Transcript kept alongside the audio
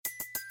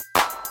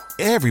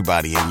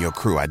Everybody in your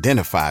crew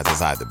identifies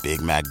as either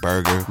Big Mac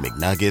Burger,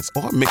 McNuggets,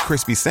 or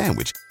McCrispy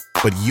Sandwich.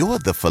 But you're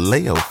the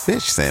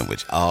Filet-O-Fish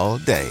Sandwich all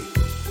day.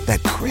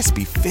 That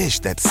crispy fish,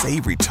 that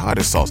savory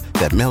tartar sauce,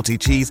 that melty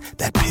cheese,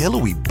 that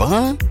pillowy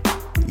bun.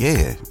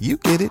 Yeah, you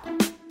get it.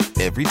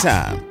 Every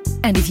time.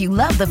 And if you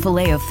love the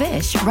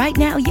Filet-O-Fish, right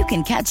now you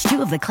can catch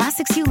two of the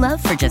classics you love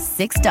for just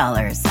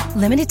 $6.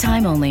 Limited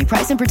time only.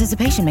 Price and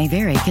participation may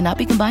vary. Cannot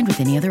be combined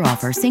with any other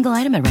offer. Single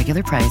item at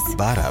regular price.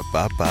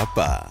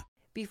 Ba-da-ba-ba-ba.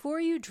 Before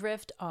you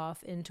drift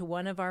off into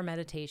one of our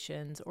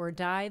meditations or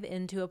dive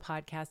into a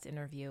podcast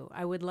interview,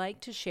 I would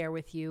like to share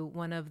with you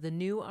one of the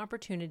new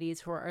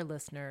opportunities for our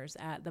listeners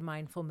at the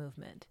Mindful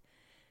Movement.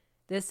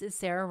 This is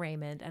Sarah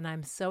Raymond, and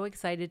I'm so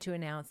excited to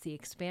announce the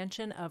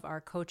expansion of our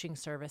coaching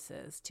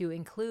services to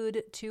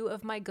include two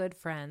of my good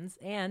friends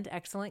and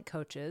excellent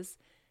coaches,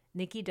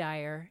 Nikki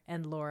Dyer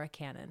and Laura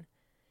Cannon.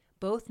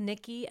 Both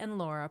Nikki and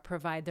Laura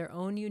provide their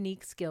own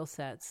unique skill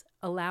sets,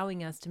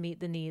 allowing us to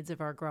meet the needs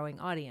of our growing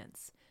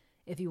audience.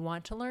 If you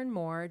want to learn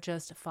more,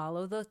 just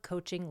follow the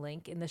coaching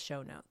link in the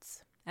show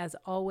notes. As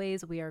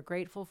always, we are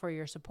grateful for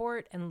your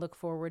support and look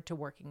forward to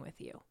working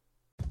with you.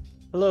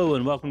 Hello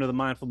and welcome to the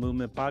Mindful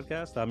Movement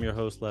Podcast. I'm your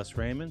host, Les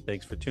Raymond.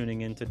 Thanks for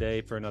tuning in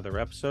today for another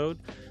episode.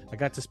 I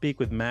got to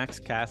speak with Max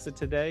Casa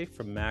today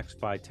from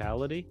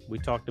MaxVitality. We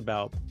talked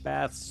about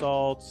bath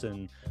salts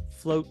and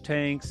float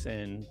tanks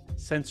and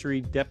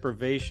sensory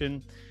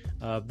deprivation.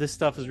 This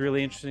stuff is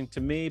really interesting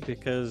to me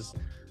because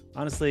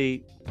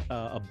honestly,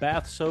 a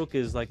bath soak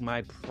is like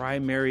my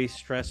primary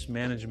stress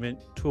management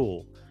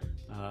tool.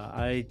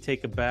 I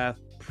take a bath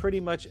pretty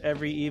much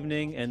every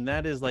evening, and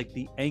that is like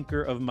the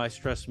anchor of my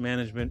stress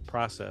management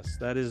process.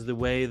 That is the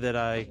way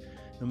that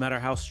no matter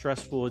how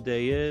stressful a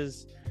day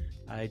is,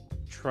 I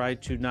try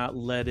to not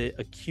let it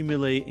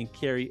accumulate and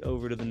carry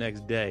over to the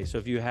next day. So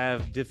if you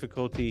have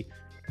difficulty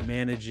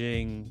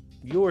managing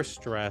your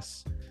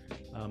stress,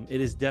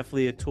 it is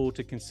definitely a tool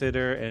to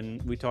consider.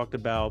 And we talked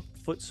about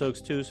foot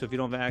soaks too. So if you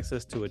don't have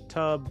access to a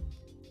tub,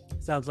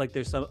 sounds like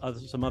there's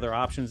some other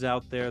options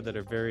out there that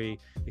are very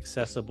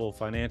accessible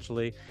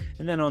financially.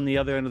 And then on the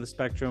other end of the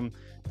spectrum,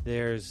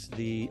 there's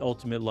the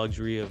ultimate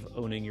luxury of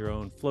owning your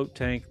own float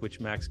tank, which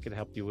Max could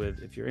help you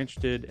with if you're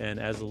interested. And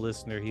as a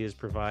listener, he is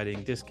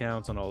providing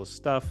discounts on all the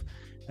stuff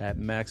at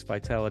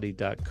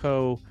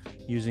maxvitality.co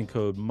using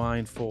code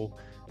MINDFUL.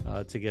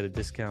 To get a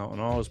discount on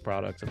all his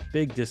products, a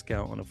big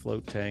discount on a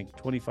float tank,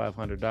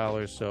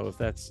 $2,500. So if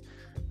that's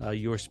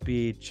your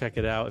speed, check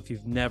it out. If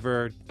you've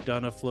never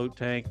done a float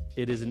tank,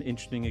 it is an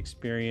interesting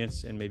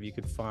experience, and maybe you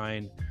could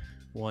find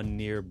one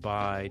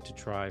nearby to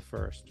try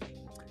first.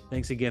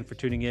 Thanks again for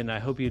tuning in. I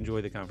hope you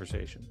enjoy the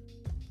conversation.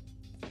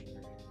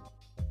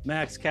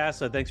 Max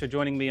Casa, thanks for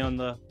joining me on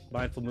the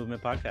Mindful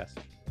Movement Podcast.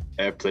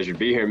 Pleasure to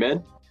be here,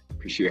 man.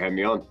 Appreciate you having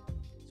me on.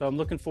 So I'm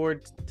looking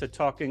forward to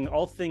talking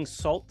all things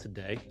salt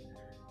today.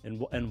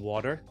 And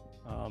water.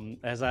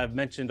 As I've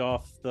mentioned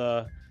off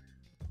the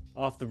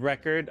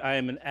record, I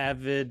am an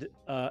avid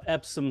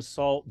Epsom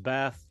salt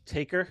bath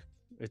taker.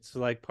 It's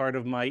like part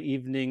of my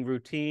evening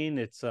routine.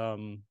 It's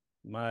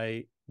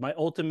my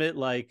ultimate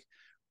wind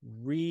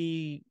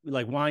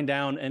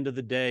down end of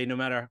the day. No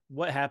matter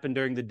what happened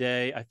during the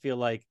day, I feel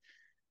like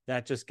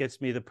that just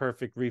gets me the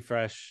perfect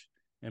refresh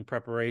and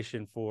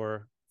preparation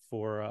for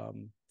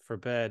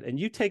bed. And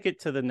you take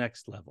it to the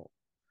next level.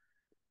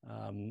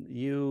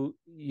 You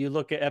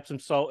look at Epsom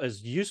salt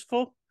as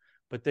useful,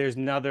 but there's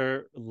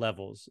another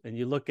levels, and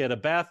you look at a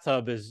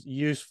bathtub as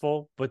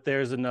useful, but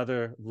there's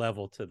another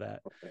level to that.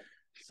 Okay.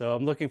 So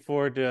I'm looking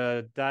forward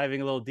to diving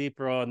a little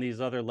deeper on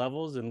these other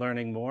levels and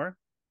learning more.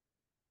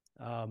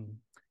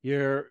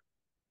 Your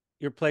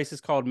place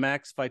is called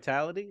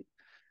MaxVitality.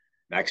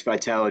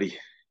 MaxVitality,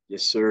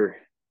 yes, sir.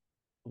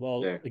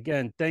 Well, yeah.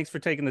 Again, thanks for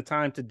taking the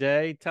time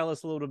today. Tell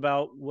us a little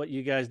about what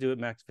you guys do at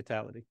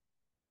MaxVitality.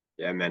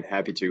 Yeah, man,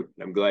 happy to.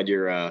 I'm glad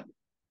you're a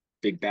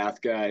big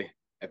bath guy,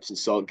 Epsom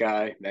salt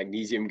guy,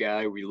 magnesium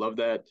guy. We love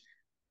that.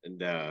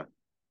 And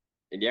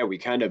yeah, we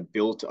kind of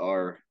built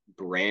our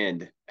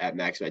brand at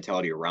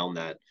MaxVitality around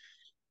that,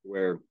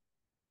 where,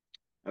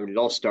 it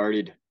all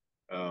started,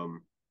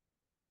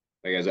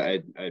 as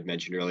I had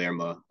mentioned earlier, I'm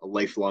a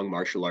lifelong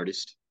martial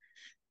artist.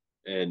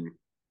 And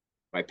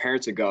my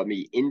parents had got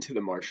me into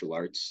the martial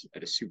arts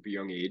at a super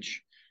young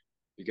age,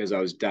 because I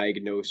was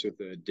diagnosed with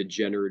a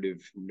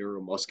degenerative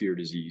neuromuscular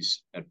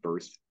disease at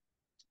birth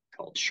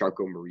called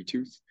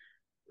Charcot-Marie-Tooth,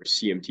 or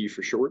CMT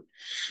for short.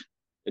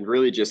 And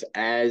really just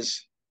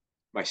as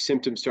my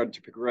symptoms started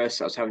to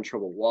progress, I was having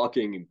trouble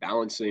walking and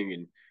balancing,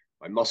 and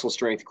my muscle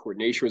strength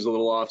coordination was a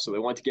little off. So they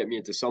wanted to get me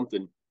into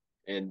something.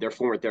 And their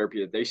form of therapy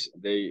that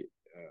they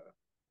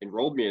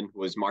enrolled me in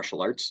was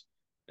martial arts.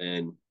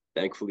 And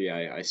thankfully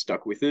I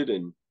stuck with it,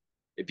 and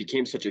it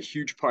became such a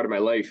huge part of my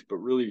life. But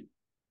really,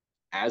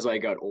 as I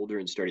got older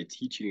and started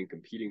teaching and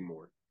competing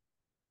more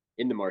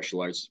in the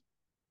martial arts,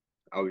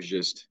 I was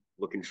just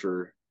looking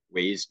for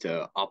ways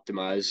to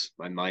optimize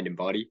my mind and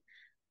body.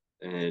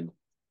 And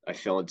I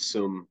fell into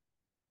some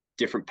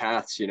different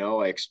paths.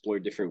 I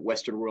explored different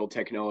Western world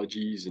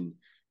technologies and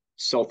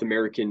South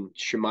American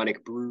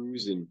shamanic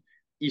brews and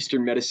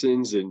Eastern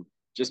medicines. And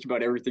just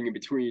about everything in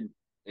between.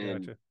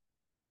 And Gotcha.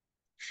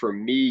 for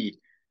me,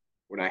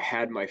 when I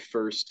had my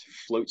first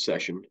float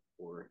session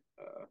or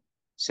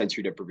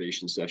sensory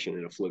deprivation session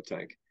in a float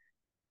tank,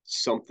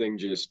 something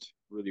just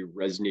really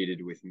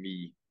resonated with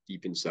me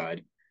deep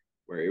inside,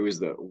 where it was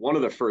the one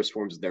of the first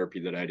forms of therapy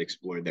that I'd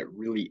explored that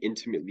really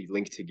intimately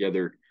linked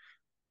together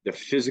the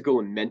physical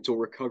and mental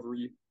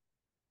recovery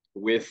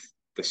with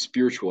the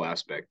spiritual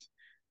aspect,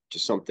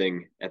 just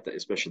something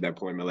especially at that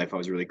point in my life, I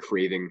was really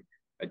craving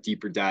a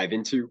deeper dive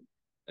into.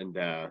 And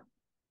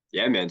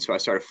yeah, man. So I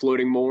started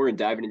floating more and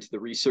diving into the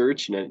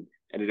research, and then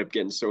ended up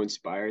getting so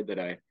inspired that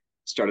I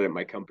started at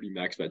my company,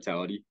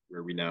 MaxVitality,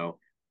 where we now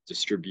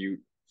distribute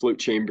float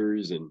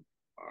chambers and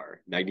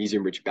our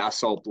magnesium-rich bath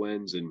salt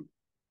blends and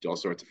do all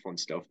sorts of fun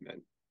stuff,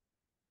 man.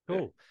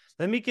 Cool.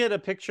 Let me get a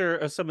picture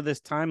of some of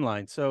this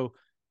timeline. So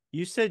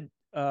you said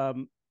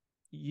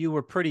you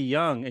were pretty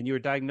young and you were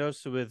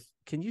diagnosed with,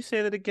 can you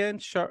say that again?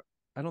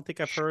 I don't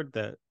think I've heard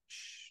that.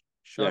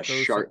 Yeah,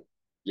 Shark.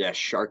 Yeah,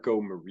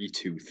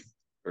 Charcot-Marie-Tooth,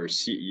 or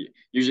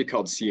usually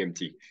called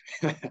CMT.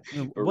 But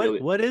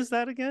really, What is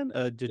that again?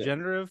 A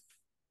degenerative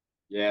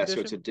so condition?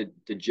 it's a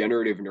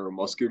degenerative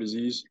neuromuscular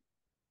disease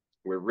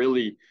where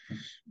really,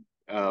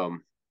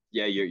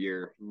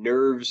 your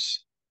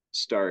nerves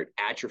start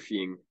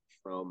atrophying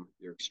from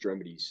your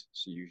extremities.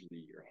 So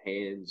usually your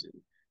hands and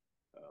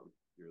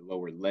your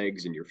lower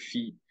legs and your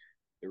feet.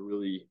 They're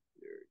really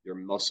your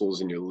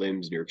muscles and your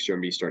limbs and your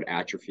extremities start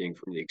atrophying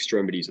from the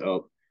extremities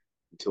up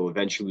until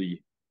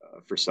eventually,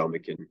 for some,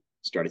 it can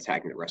start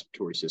attacking the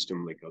respiratory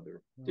system like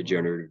other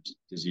degenerative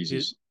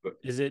diseases. But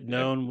is it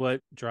known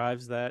what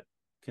drives that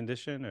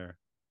condition, or?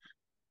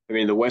 I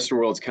mean, the Western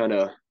world's kind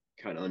of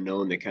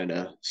unknown. They kind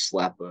of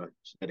slap a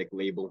genetic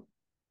label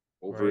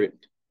over it,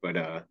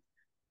 but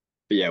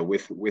yeah,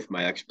 with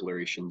my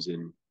explorations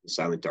in the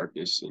silent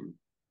darkness and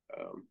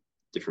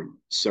different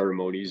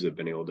ceremonies, I've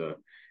been able to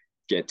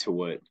get to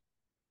what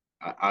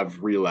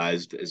I've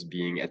realized as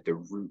being at the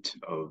root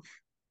of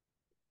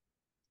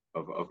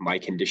my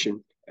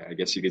condition, I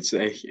guess you could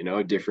say.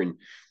 Different.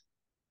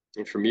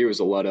 And for me, it was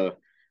a lot of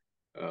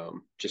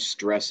just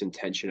stress and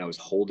tension I was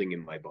holding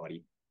in my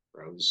body,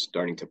 where I was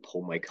starting to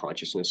pull my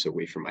consciousness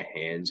away from my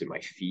hands and my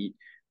feet.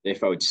 And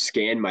if I would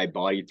scan my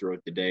body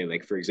throughout the day,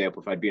 like for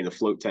example, if I'd be in the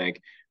float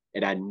tank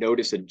and I'd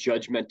notice a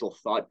judgmental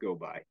thought go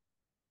by,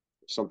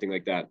 something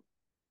like that.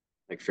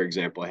 Like for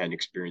example, I had an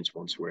experience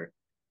once where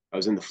I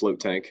was in the float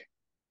tank,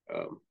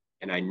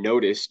 and I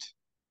noticed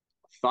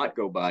a thought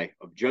go by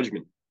of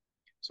judgment.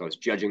 So I was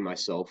judging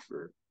myself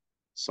for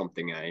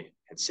something I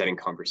had said in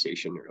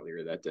conversation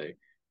earlier that day.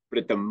 But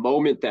at the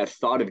moment that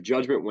thought of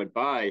judgment went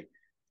by,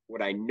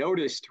 what I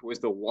noticed was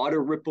the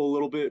water ripple a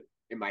little bit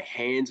in my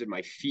hands and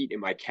my feet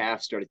and my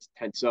calf started to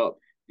tense up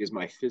because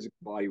my physical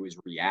body was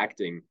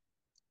reacting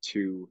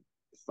to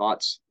the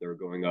thoughts that were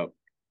going up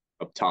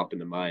top in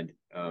the mind.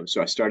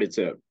 So I started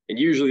to, and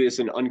usually it's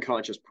an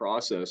unconscious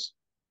process.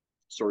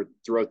 Sort of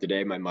throughout the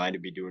day, my mind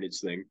would be doing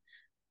its thing,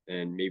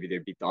 and maybe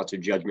there'd be thoughts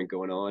of judgment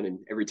going on. And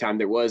every time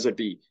there was, I'd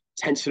be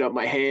tensing up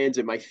my hands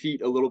and my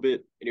feet a little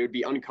bit, and it would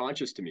be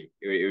unconscious to me.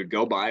 It would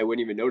go by, I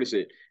wouldn't even notice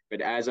it.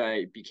 But as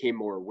I became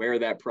more aware of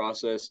that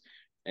process,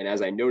 and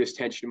as I noticed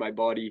tension in my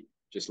body,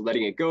 just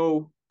letting it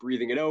go,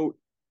 breathing it out,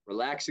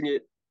 relaxing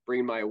it,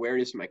 bringing my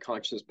awareness and my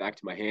consciousness back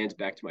to my hands,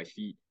 back to my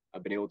feet,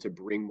 I've been able to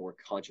bring more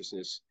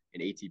consciousness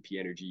and ATP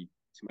energy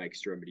to my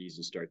extremities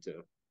and start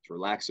to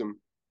relax them,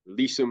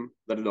 release them,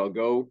 let it all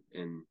go,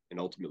 and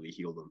ultimately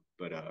heal them.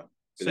 But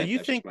so you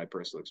that's think just my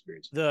personal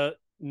experience. The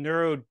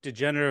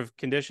neurodegenerative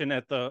condition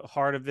at the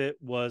heart of it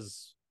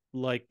was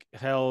like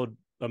held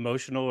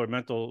emotional or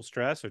mental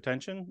stress or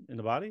tension in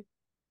the body?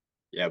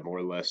 Yeah, more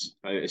or less.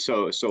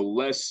 So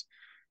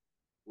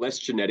less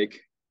genetic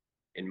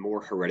and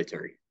more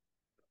hereditary.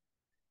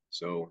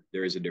 So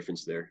there is a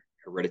difference there.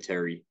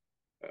 Hereditary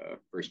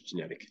versus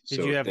genetic.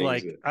 Did you have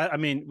like I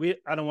mean,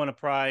 I don't want to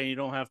pry, you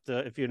don't have to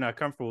if you're not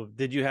comfortable.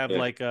 Did you have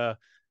like a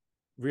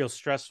real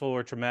stressful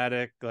or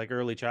traumatic like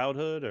early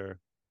childhood, or?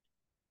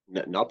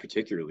 Not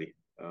particularly.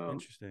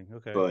 Interesting.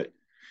 Okay. But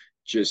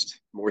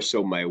just more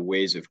so my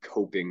ways of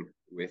coping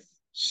with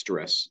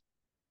stress,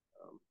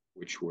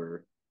 which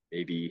were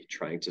maybe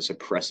trying to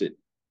suppress it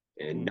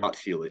and not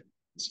feel it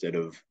instead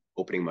of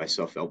opening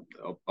myself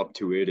up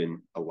to it and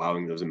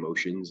allowing those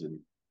emotions and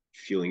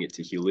feeling it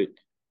to heal it.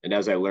 And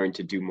as I learned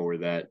to do more of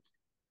that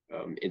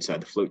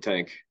inside the float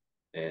tank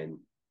and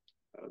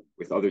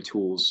with other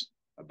tools,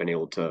 I've been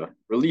able to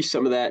release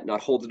some of that,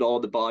 not hold it all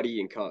in the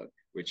body, and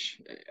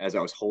which as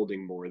I was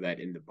holding more of that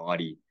in the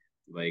body,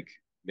 like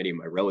many of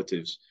my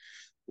relatives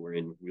who were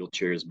in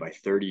wheelchairs by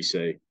 30,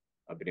 say,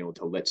 I've been able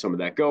to let some of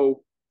that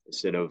go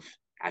instead of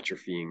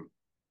atrophying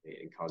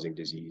and causing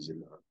disease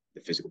in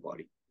the physical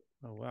body.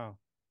 Oh, wow.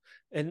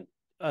 And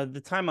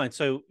the timeline.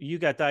 So you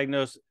got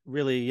diagnosed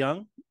really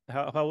young.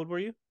 How old were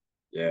you?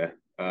 Yeah.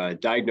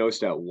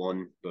 Diagnosed at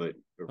 1, but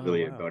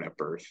really about at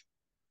birth.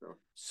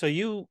 So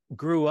you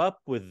grew up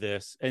with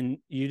this and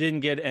you didn't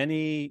get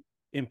any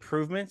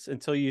improvements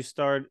until you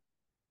started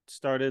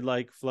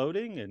like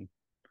floating? And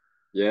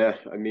yeah,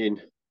 I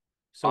mean,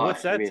 So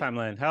what's I that mean,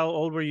 timeline? How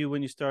old were you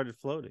when you started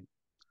floating?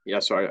 yeah,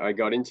 so I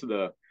got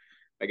into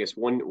I guess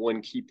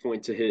one key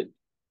point to hit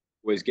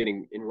was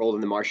getting enrolled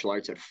in the martial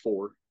arts at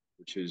 4,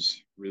 which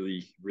is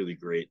really, really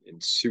great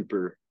and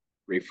super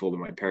grateful that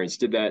my parents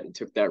did that and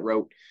took that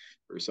route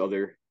versus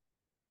other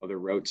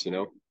routes, you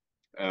know.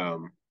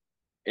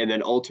 And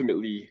then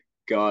ultimately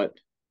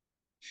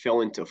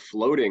fell into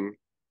floating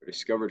or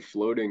discovered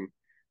floating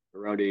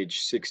around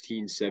age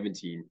 16,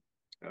 17,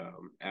 Well,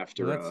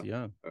 after that's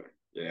young.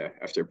 yeah,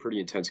 after a pretty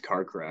intense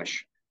car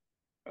crash.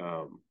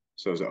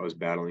 So I was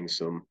battling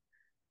some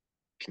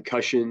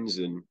concussions,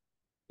 and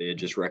they had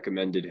just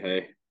recommended,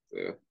 hey,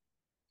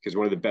 because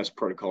one of the best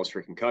protocols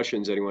for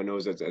concussions, anyone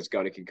knows that's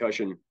got a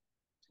concussion,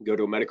 go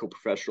to a medical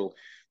professional.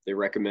 They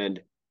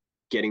recommend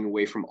getting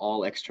away from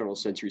all external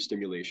sensory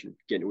stimulation,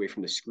 getting away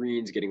from the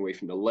screens, getting away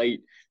from the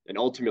light, and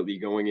ultimately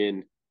going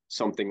in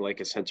something like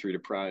a sensory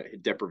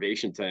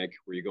deprivation tank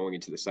where you're going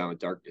into the silent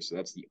darkness. So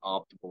that's the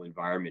optimal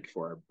environment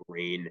for our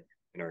brain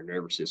and our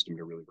nervous system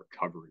to really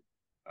recover.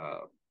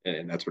 Uh,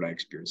 and that's what I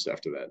experienced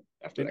after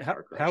And that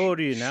car how crash. old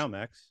are you now,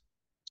 Max?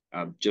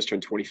 Just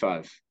turned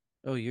 25.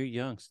 Oh, you're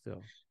young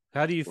still.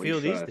 How do you feel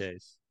these 25.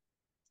 days?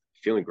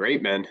 Feeling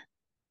great, man.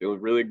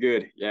 Feeling really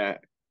good. Yeah.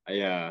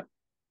 Yeah,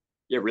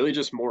 really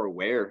just more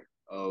aware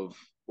of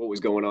what was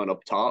going on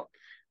up top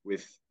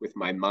with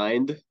my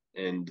mind,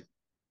 and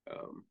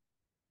um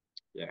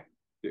yeah,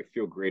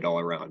 feel great all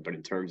around. But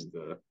in terms of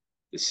the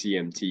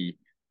CMT,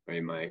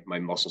 right, my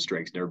muscle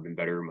strength's never been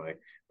better. My That's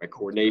great.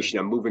 coordination,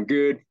 I'm moving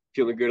good,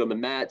 feeling good on the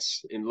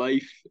mats in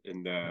life,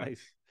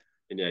 Nice.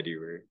 and yeah, dude,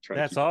 we're trying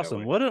to That's keep it that awesome.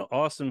 way. What an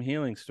awesome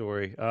healing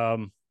story.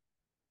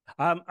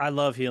 I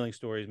love healing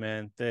stories,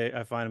 man.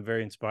 I find them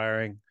very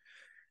inspiring.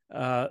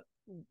 Uh,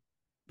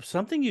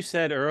 Something you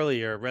said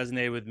earlier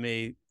resonated with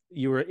me.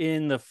 You were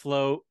in the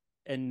float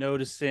and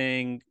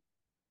noticing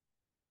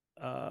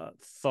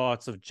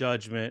thoughts of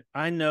judgment.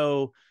 I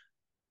know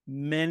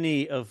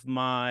many of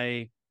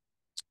my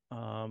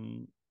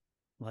um,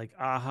 like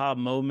aha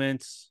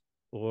moments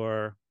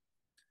or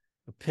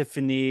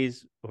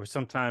epiphanies, or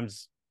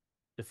sometimes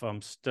if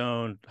I'm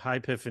stoned, high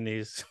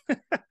epiphanies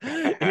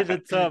in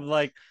the tub.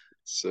 Like,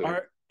 So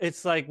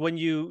it's like when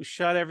you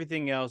shut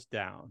everything else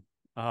down.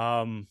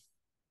 Um,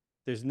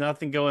 There's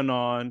nothing going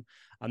on.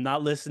 I'm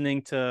not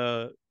listening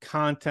to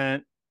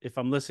content. If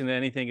I'm listening to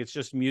anything, it's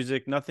just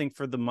music, nothing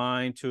for the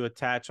mind to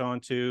attach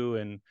onto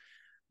and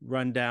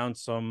run down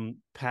some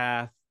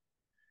path.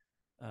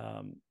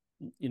 Um,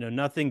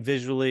 Nothing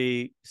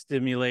visually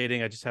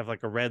stimulating. I just have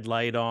like a red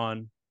light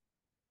on.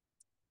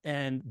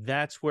 And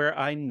that's where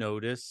I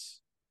notice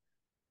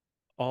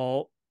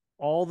all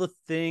all the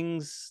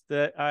things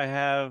that I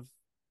have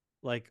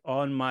like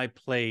on my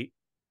plate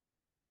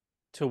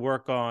to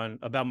work on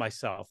about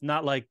myself.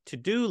 Not like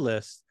to-do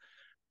lists,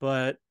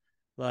 but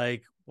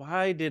like,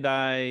 why did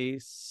I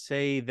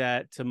say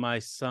that to my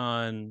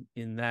son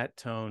in that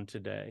tone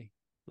today?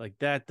 Like,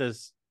 that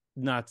does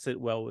not sit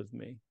well with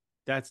me.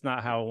 That's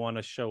not how I want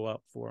to show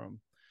up for him.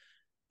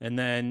 And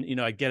then,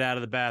 I get out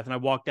of the bath and I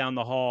walk down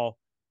the hall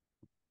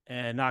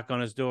and knock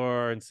on his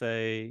door and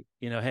say,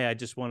 hey, I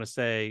just want to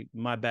say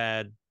my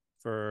bad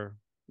for,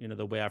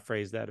 the way I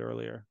phrased that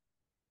earlier.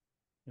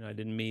 I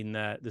didn't mean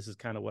that. This is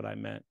kind of what I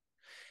meant.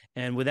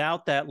 And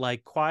without that,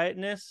 like,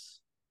 quietness,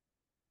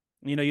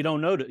 you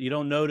don't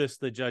notice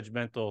the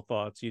judgmental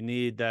thoughts. You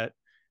need that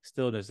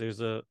stillness.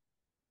 There's a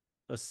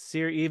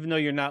series, even though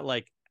you're not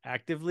like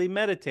actively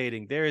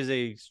meditating, there is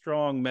a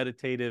strong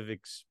meditative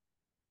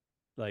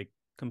like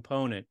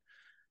component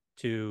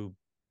to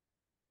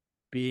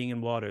being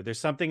in water. There's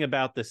something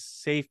about the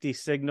safety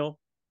signal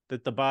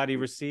that the body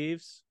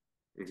receives.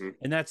 mhm.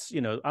 And that's,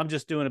 I'm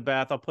just doing a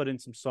bath. I'll put in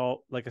some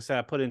salt. Like I said,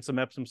 I put in some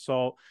Epsom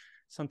salt.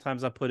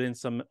 Sometimes I put in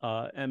some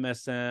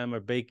MSM or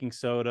baking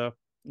soda.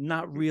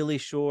 Not really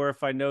sure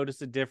if I notice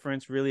a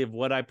difference really of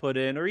what I put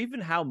in or even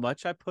how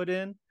much I put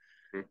in.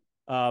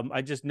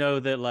 I just know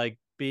that like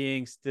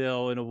being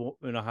still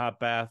in a hot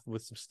bath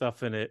with some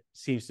stuff in it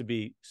seems to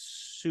be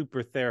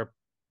super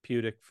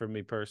therapeutic for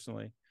me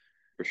personally.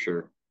 For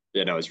sure.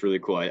 Yeah, no, it's really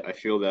cool. I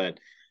feel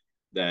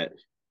that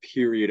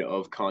period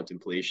of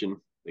contemplation,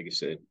 like you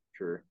said,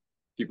 for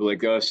people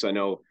like us, I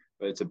know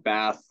whether it's a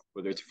bath,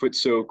 whether it's a foot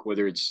soak,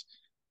 whether it's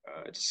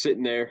just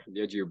sitting there at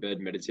the edge of your bed,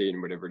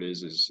 meditating, whatever it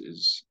is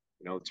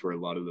it's where a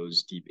lot of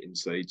those deep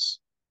insights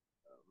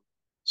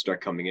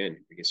start coming in.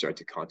 We can start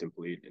to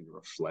contemplate and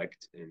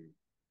reflect and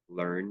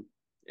learn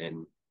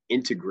and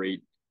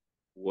integrate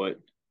what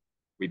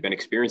we've been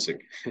experiencing,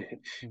 which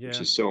Yeah.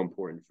 is so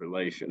important for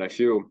life. And I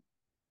feel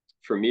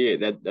for me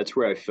that's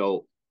where I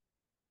felt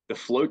the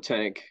float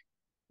tank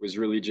was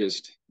really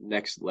just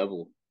next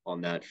level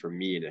on that for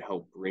me, and it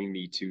helped bring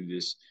me to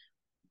this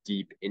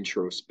deep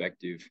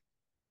introspective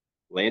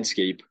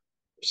landscape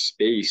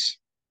space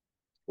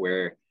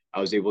where I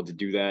was able to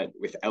do that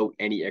without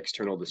any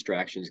external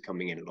distractions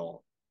coming in at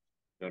all.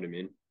 You know what I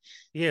mean?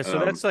 Yeah, so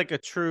Um, that's like a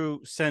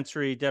true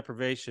sensory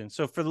deprivation.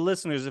 So for the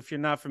listeners, if you're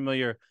not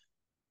familiar,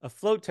 a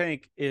float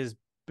tank is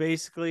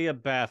basically a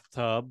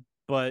bathtub,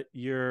 but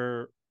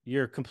you're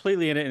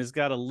completely in it and it's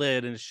got a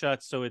lid and it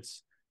shuts, so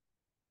it's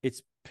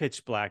it's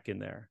pitch black in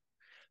there.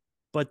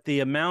 But the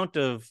amount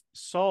of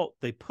salt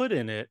they put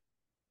in it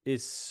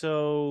is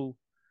so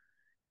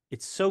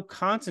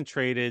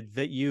concentrated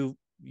that you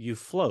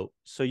float.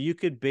 So you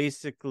could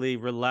basically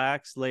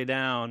relax, lay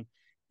down,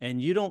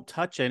 and you don't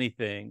touch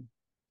anything.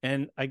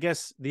 And I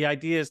guess the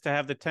idea is to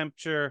have the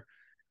temperature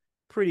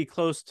pretty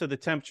close to the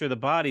temperature of the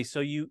body, so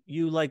you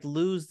like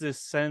lose this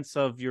sense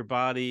of your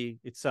body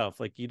itself.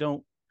 Like you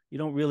don't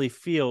really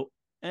feel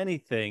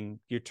anything.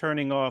 You're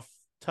turning off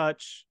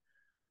touch,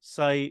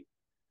 sight.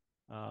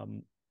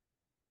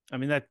 I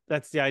mean,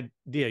 that's the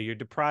idea. You're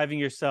depriving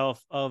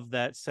yourself of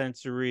that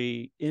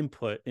sensory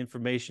input,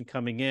 information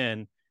coming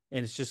in,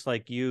 and it's just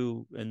like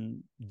you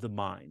and the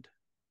mind.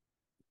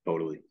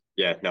 Totally.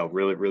 Yeah, no,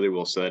 really, really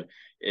well said.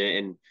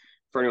 And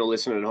for anyone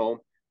listening at home,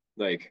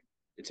 like,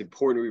 it's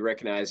important we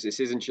recognize this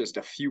isn't just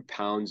a few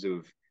pounds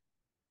of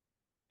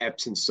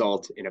Epsom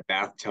salt in a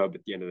bathtub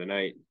at the end of the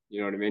night. You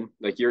know what I mean?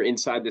 Like, you're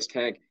inside this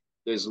tank,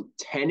 there's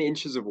 10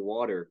 inches of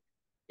water,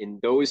 and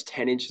those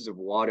 10 inches of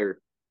water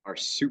are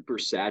super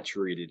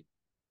saturated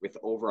with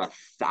over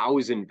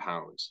 1,000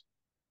 pounds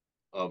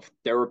of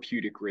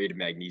therapeutic grade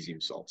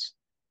magnesium salts,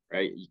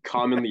 right?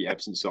 Commonly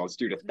Epsom salts,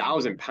 dude,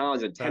 1,000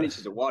 pounds and 10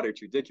 inches of water,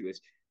 it's ridiculous.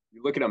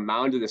 You look at a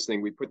mound of this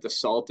thing, we put the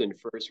salt in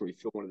first when we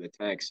fill one of the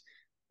tanks.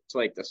 It's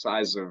like the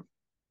size of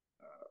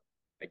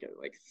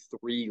like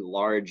 3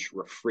 large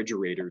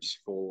refrigerators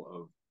full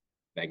of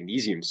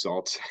magnesium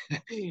salts.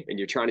 And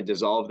you're trying to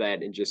dissolve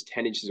that in just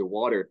 10 inches of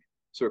water.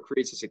 So it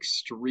creates this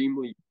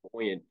extremely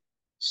buoyant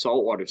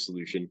saltwater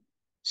solution,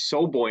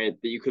 so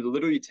buoyant that you could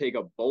literally take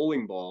a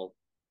bowling ball,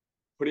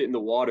 put it in the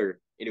water,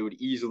 and it would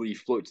easily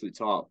float to the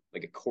top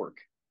like a cork.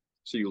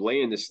 So you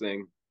lay in this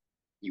thing,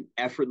 you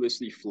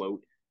effortlessly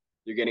float.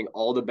 You're getting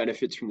all the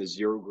benefits from the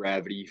zero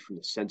gravity, from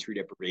the sensory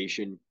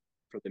deprivation,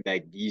 from the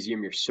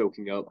magnesium you're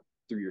soaking up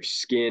through your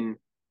skin.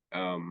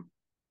 And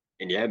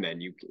yeah, man,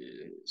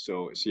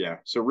 so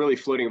really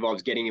floating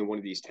involves getting in one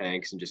of these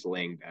tanks and just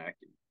laying back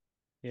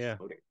and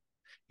floating.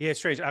 Yeah, it's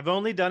strange. I've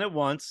only done it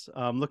once.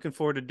 I'm looking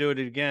forward to doing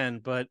it again,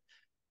 but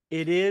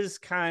it is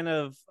kind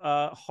of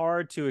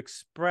hard to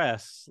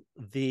express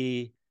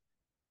the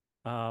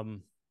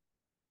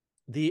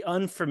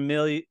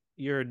unfamiliar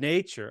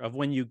nature of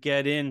when you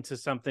get into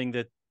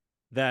something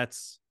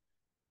that's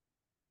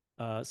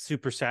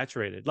super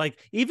saturated. Like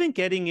even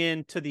getting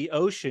into the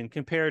ocean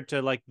compared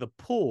to like the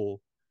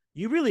pool,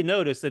 you really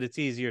notice that it's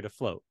easier to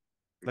float.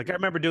 Like I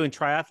remember doing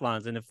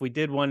triathlons, and if we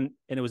did one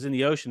and it was in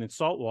the ocean in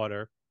salt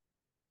water,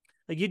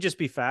 like you'd just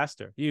be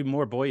faster, you're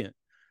more buoyant.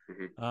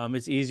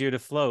 It's easier to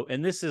float,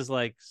 and this is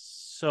like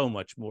so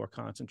much more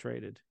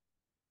concentrated.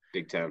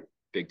 Big time.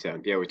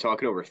 Yeah, we're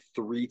talking over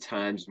 3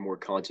 times more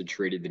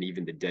concentrated than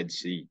even the Dead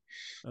Sea.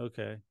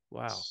 Okay,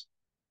 wow,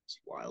 it's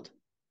wild.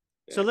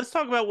 Yeah. So let's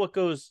talk about what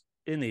goes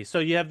in these. So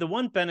you have the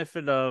one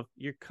benefit of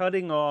you're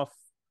cutting off.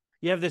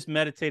 You have this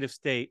meditative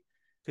state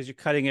because you're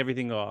cutting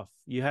everything off.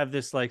 You have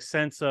this like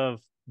sense of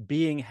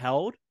being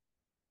held,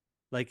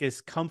 like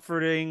it's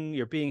comforting.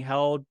 You're being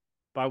held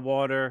by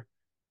water.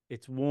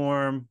 It's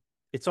warm.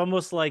 It's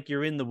almost like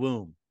you're in the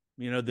womb,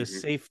 the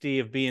safety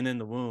of being in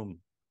the womb,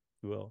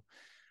 if you will.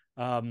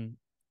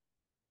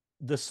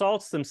 The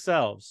salts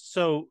themselves.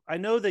 So I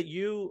know that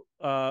you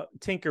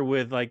tinker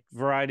with like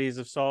varieties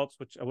of salts,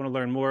 which I want to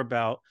learn more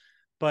about,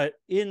 but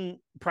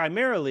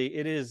primarily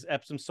it is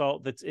Epsom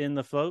salt that's in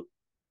the float.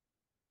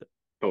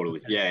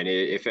 Totally. Okay. Yeah. And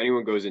if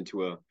anyone goes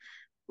into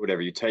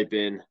whatever, you type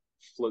in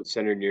float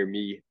center near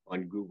me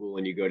on Google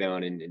and you go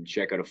down and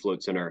check out a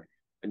float center,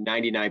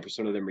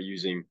 99% of them are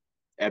using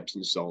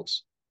Epsom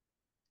salts,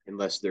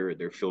 unless they're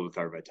filled with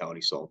our Vitality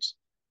salts.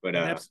 But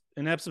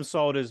and Epsom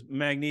salt is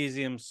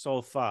magnesium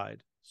sulfate.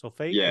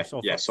 Yeah,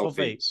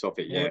 sulfate.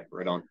 Yeah,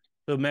 right on.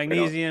 So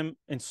magnesium right on.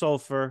 And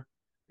sulfur,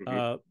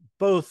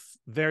 both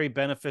very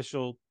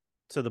beneficial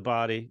to the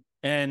body,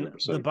 and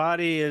 100%. The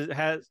body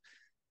has,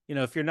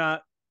 if you're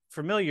not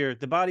familiar,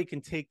 the body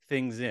can take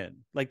things in,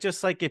 like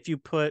just like if you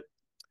put,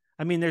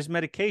 there's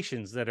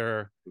medications that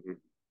are.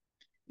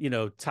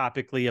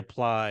 Topically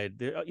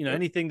applied,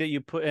 anything that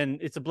you put in,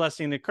 it's a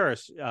blessing and a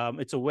curse.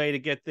 It's a way to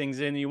get things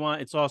in you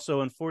want. It's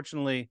also,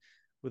 unfortunately,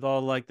 with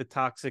all like the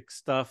toxic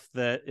stuff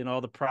that in all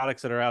the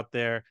products that are out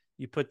there,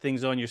 you put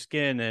things on your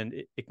skin and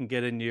it can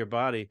get into your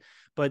body.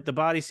 But the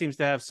body seems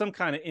to have some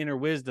kind of inner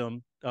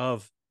wisdom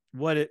of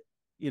what it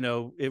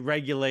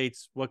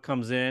regulates what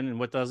comes in and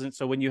what doesn't.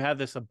 So when you have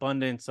this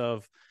abundance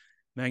of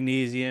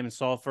magnesium and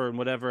sulfur and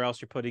whatever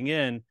else you're putting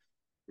in,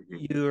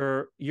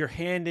 you're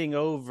handing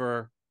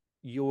over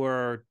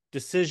your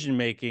decision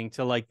making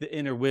to like the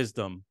inner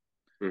wisdom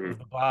of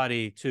the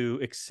body to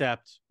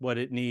accept what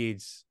it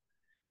needs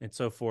and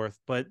so forth.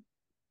 But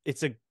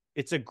it's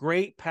a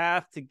great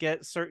path to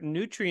get certain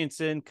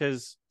nutrients in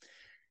because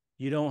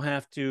you don't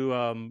have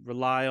to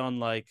rely on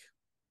like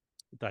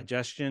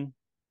digestion,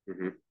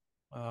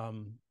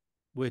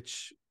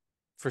 which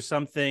for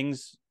some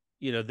things,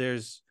 you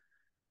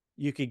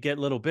could get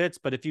little bits,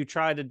 but if you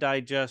try to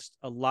digest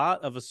a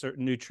lot of a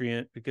certain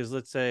nutrient, because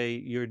let's say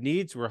your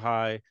needs were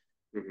high,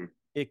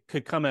 it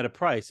could come at a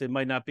price. It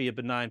might not be a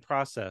benign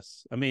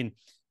process.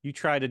 you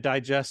try to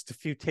digest a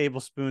few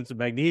tablespoons of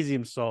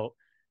magnesium salt,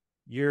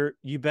 you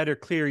better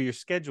clear your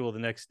schedule the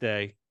next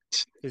day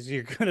because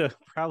you're gonna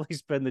probably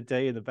spend the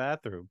day in the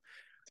bathroom.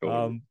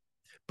 Totally.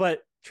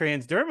 But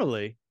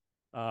transdermally,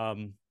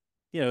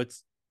 you know,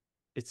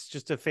 it's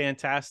just a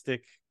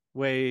fantastic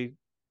way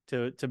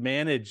to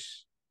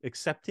manage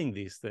accepting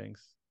these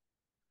things.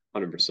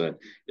 100%.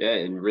 Yeah,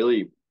 and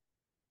really,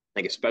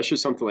 like especially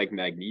something like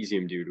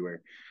magnesium, dude,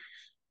 where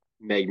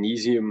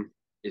magnesium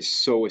is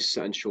so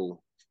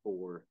essential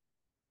for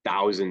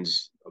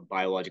thousands of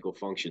biological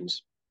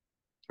functions.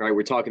 All right,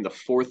 we're talking the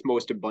fourth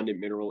most abundant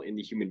mineral in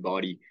the human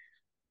body,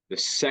 the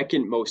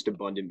second most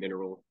abundant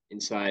mineral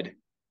inside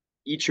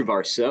each of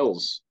our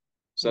cells.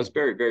 So that's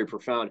very, very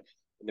profound.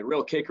 And the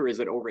real kicker is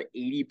that over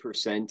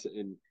 80%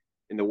 in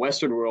the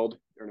Western world,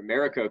 or in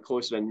America,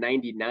 closer to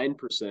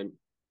 99%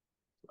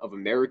 of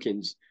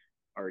Americans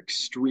are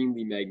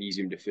extremely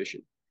magnesium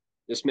deficient.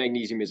 This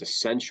magnesium is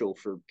essential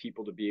for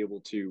people to be able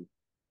to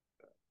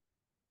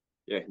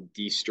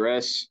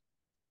de-stress.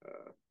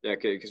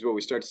 Because what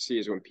we start to see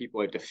is when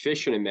people are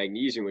deficient in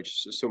magnesium,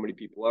 which so many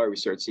people are, we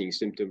start seeing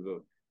symptoms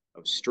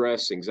of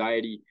stress,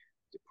 anxiety,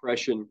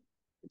 depression,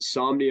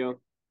 insomnia,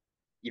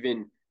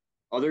 even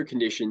other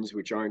conditions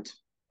which aren't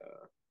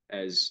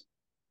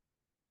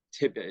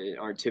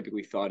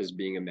typically thought as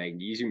being a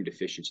magnesium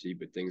deficiency,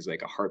 but things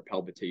like a heart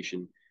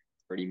palpitation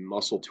or any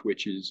muscle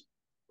twitches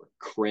or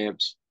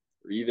cramps,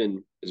 or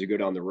even as we go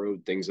down the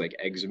road, things like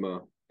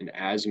eczema and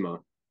asthma,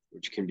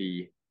 which can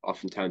be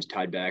oftentimes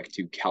tied back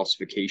to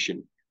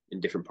calcification in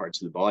different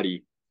parts of the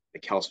body. The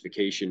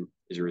calcification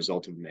is a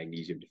result of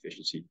magnesium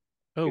deficiency.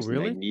 Oh, because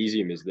really? The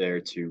magnesium is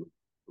there to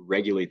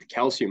regulate the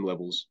calcium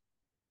levels.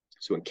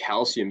 So when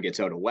calcium gets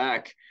out of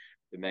whack,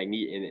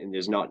 and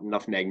there's not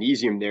enough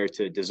magnesium there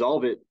to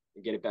dissolve it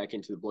and get it back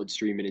into the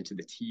bloodstream and into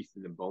the teeth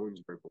and the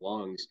bones where it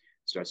belongs,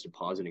 it starts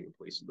depositing in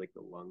places like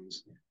the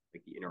lungs,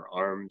 like the inner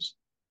arms,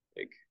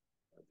 like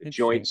the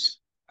joints.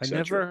 I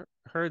never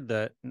heard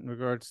that in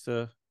regards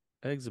to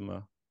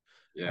eczema.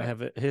 Yeah. I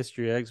have a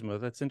history of eczema.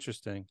 That's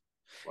interesting.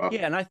 Wow.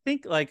 Yeah, and I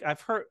think like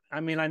I've talked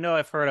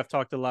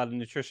to a lot of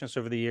nutritionists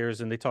over the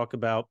years, and they talk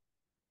about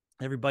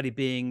everybody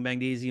being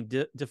magnesium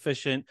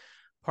deficient,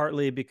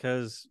 partly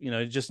because, you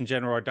know, just in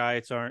general, our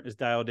diets aren't as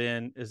dialed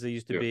in as they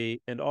used to be.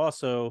 And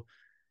also,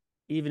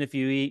 even if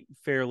you eat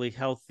fairly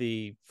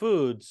healthy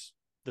foods,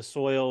 the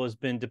soil has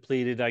been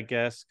depleted, I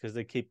guess, because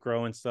they keep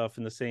growing stuff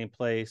in the same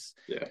place.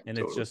 Yeah. And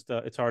totally. it's just,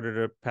 it's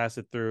harder to pass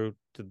it through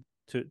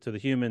to the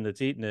human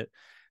that's eating it.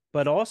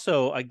 But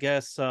also, I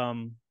guess,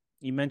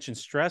 you mentioned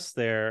stress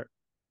there.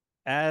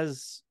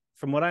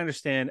 From what I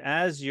understand,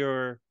 as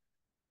your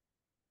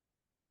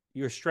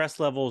stress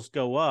levels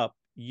go up,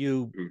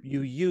 you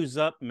use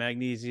up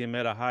magnesium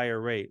at a higher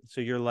rate.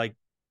 So you're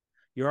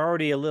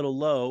already a little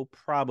low,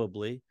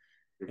 probably,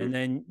 and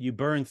then you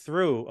burn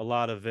through a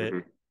lot of it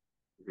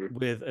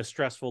with a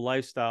stressful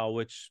lifestyle,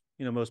 which,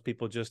 you know, most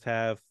people just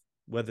have,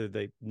 whether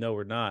they know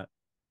or not.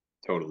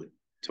 Totally.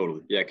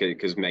 Yeah,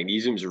 because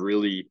magnesium is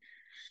really,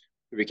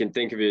 we can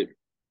think of it,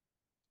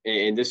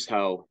 and this is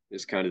how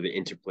is kind of the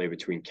interplay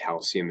between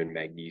calcium and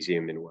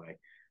magnesium, and why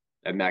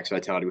at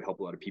MaxVitality we help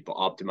a lot of people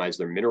optimize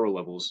their mineral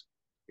levels,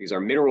 because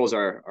our minerals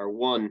are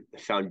one, the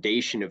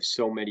foundation of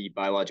so many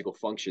biological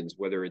functions,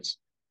 whether it's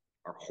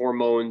our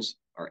hormones,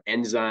 our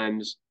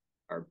enzymes,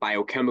 our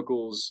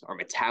biochemicals, our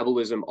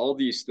metabolism. All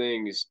these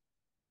things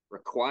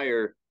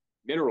require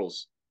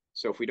minerals.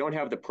 So if we don't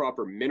have the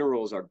proper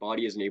minerals, our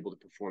body isn't able to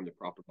perform the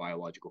proper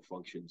biological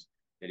functions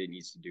that it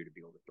needs to do to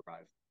be able to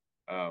thrive.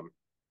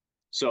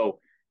 So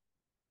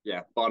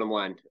yeah, bottom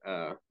line,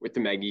 with the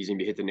magnesium,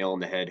 you hit the nail on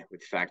the head.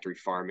 With factory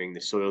farming,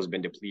 the soil has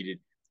been depleted.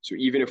 So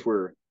even if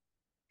we're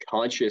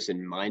conscious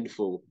and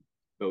mindful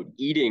about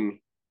eating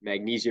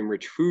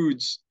magnesium-rich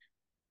foods,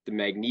 these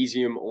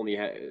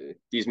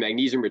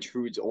magnesium-rich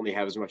foods only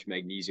have as much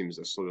magnesium as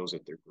the soils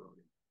that they're grown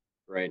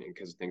in, right? And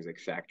because of things like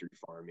factory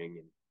farming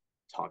and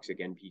toxic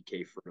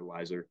NPK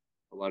fertilizer,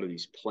 a lot of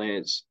these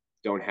plants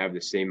don't have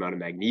the same amount of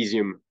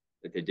magnesium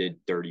that they did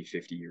 30,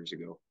 50 years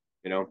ago,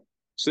 you know?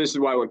 So this is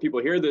why when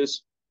people hear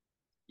this,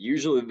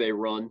 usually they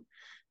run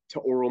to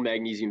oral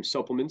magnesium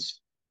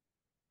supplements.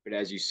 But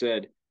as you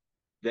said,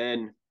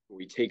 then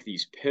we take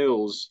these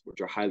pills,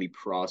 which are highly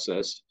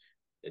processed,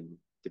 and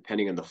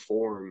depending on the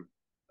form,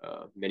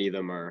 many of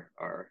them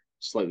are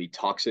slightly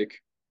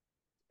toxic.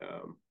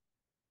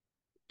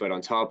 But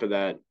on top of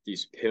that,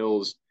 these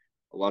pills,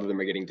 a lot of them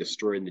are getting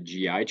destroyed in the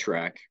GI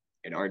tract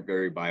and aren't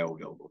very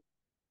bioavailable.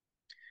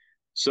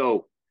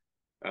 So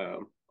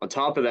on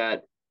top of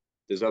that,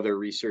 there's other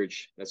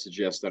research that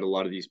suggests that a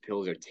lot of these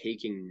pills are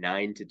taking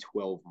 9 to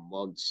 12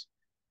 months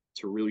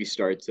to really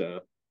start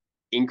to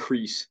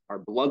increase our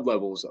blood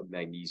levels of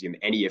magnesium,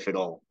 any if at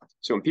all.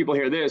 So when people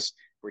hear this,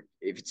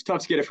 if it's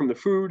tough to get it from the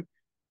food,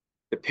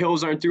 the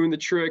pills aren't doing the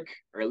trick,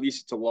 or at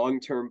least it's a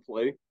long-term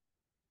play,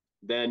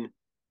 then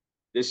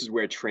this is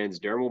where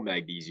transdermal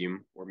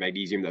magnesium, or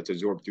magnesium that's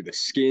absorbed through the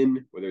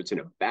skin, whether it's in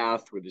a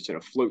bath, whether it's in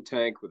a float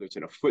tank, whether it's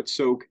in a foot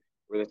soak,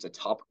 whether it's a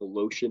topical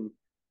lotion,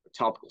 a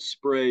topical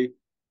spray,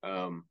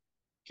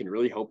 can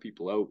really help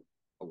people out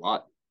a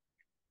lot.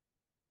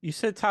 You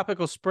said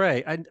topical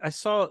spray. I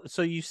saw,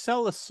 so you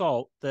sell a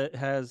salt that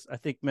has, I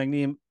think,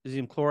 magnesium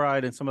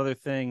chloride and some other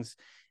things.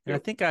 And I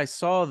Yep. think I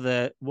saw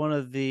that one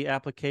of the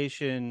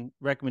application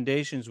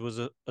recommendations was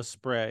a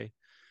spray.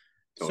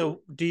 Totally.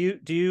 So do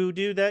you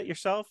do that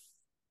yourself?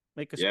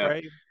 Make a Yeah.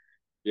 spray?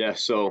 Yeah.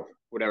 So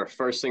whatever,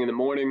 first thing in the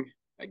morning,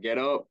 I get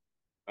up,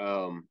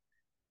 um,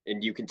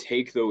 and you can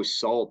take those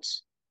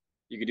salts.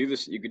 You could do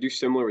this. You could do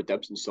similar with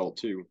Epsom salt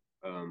too.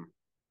 Um,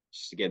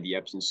 just again, the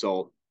Epsom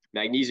salt,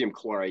 magnesium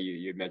chloride.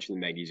 You mentioned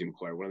the magnesium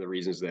chloride. One of the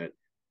reasons that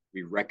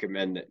we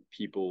recommend that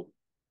people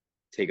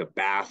take a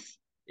bath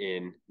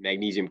in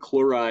magnesium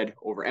chloride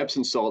over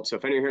Epsom salt. So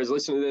if anyone here is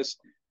listening to this,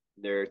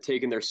 they're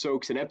taking their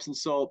soaks in Epsom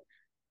salt,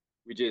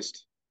 we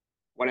just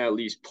want to at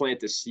least plant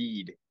the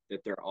seed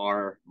that there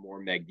are more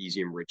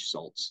magnesium rich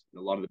salts. And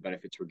a lot of the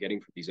benefits we're getting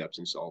from these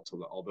Epsom salts,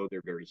 although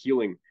they're very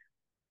healing,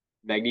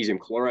 magnesium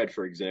chloride,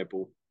 for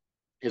example,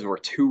 has over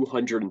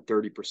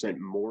 230%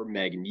 more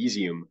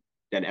magnesium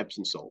than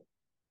Epsom salt,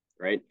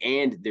 right?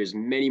 And there's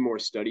many more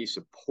studies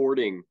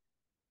supporting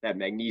that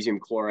magnesium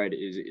chloride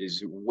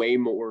is way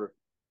more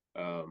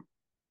um,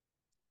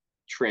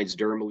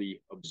 transdermally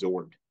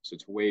absorbed. So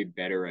it's way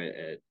better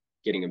at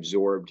getting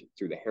absorbed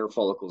through the hair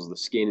follicles of the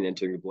skin and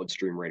entering the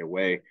bloodstream right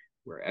away,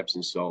 where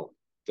Epsom salt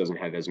doesn't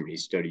have as many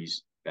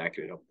studies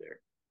backing it up there.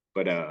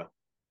 But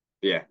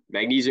yeah,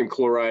 magnesium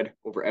chloride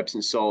over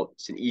Epsom salt,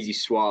 it's an easy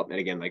swap. And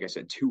again, like I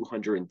said,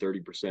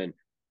 230%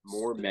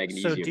 more So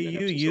magnesium do than you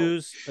Epsom salt.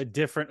 use a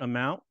different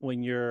amount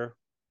when you're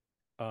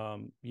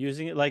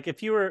using it? Like if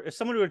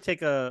someone were to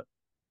take a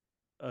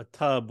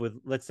tub with,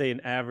 let's say,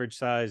 an average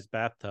sized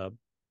bathtub,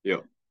 Yeah.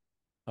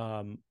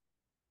 um,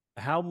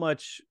 how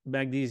much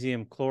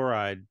magnesium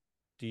chloride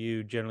do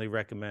you generally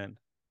recommend?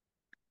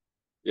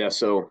 Yeah,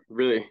 so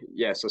really,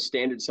 yeah, so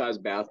standard size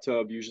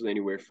bathtub, usually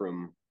anywhere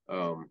from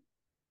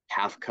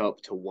half cup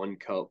to 1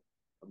 cup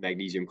of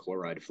magnesium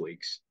chloride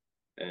flakes.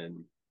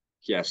 And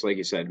yes, like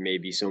I said,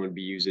 maybe someone would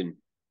be using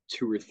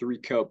 2 or 3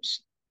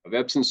 cups of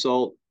Epsom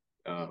salt.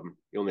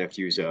 You only have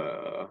to use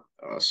a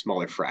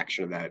smaller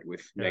fraction of that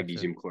with Gotcha.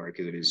 magnesium chloride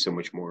because it is so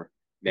much more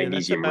Yeah,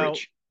 magnesium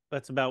rich.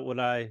 that's about what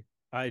I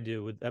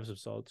do with Epsom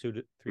salt, 2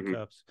 to 3 Mm-hmm.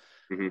 cups.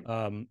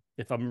 Mm-hmm.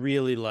 If I'm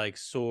really like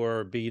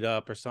sore, beat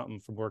up, or something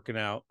from working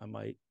out, I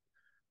might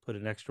put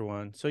an extra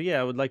one. So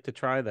yeah, I would like to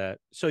try that.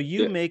 So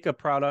you Yeah, make a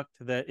product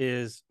that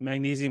is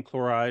magnesium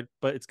chloride,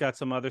 but it's got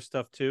some other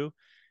stuff too.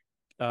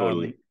 Um,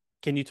 totally.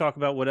 can you talk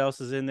about what else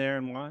is in there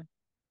and why?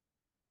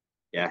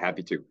 Yeah,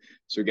 happy to.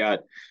 So we got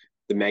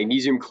the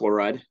magnesium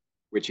chloride,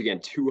 which again,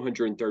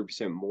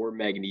 230% more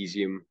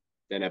magnesium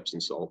than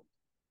Epsom salt,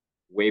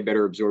 way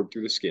better absorbed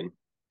through the skin.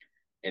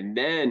 And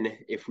then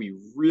if we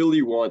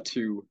really want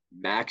to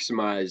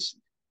maximize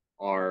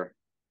our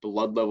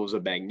blood levels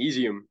of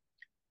magnesium,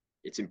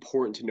 it's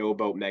important to know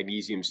about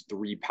magnesium's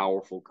 3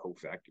 powerful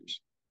cofactors,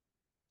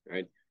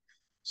 right?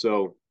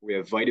 So we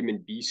have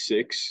vitamin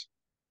B6,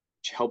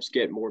 which helps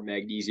get more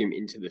magnesium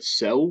into the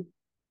cell,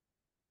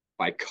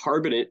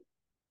 bicarbonate,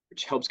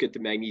 which helps get the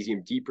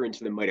magnesium deeper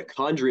into the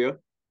mitochondria,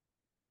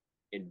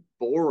 and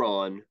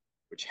boron,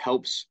 which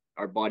helps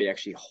our body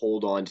actually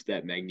hold on to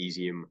that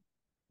magnesium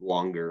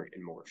longer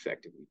and more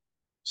effectively.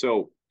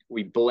 So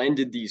we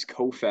blended these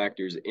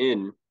cofactors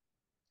in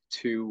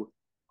to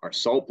our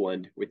salt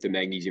blend with the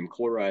magnesium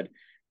chloride,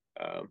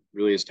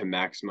 really is to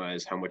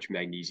maximize how much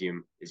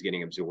magnesium is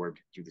getting absorbed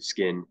through the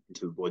skin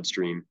into the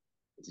bloodstream,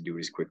 and to do it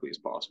as quickly as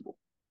possible.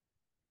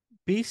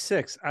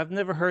 B6, I've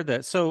never heard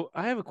that. So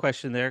I have a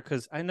question there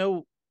because I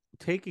know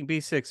taking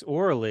B6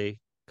 orally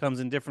comes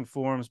in different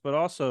forms, but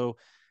also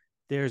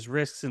there's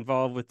risks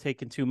involved with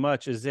taking too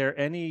much. Is there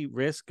any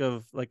risk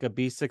of like a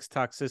B6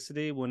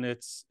 toxicity when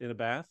it's in a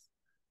bath?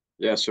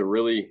 Yeah, so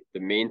really the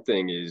main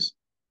thing is,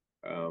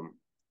 um,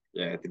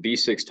 yeah, the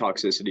B6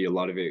 toxicity, a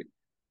lot of it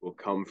will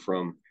come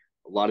from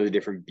a lot of the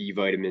different B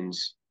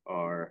vitamins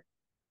are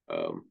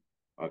um,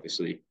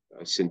 obviously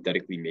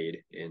synthetically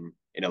made in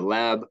a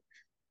lab,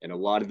 and a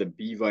lot of the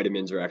B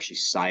vitamins are actually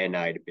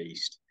cyanide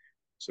based.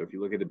 So if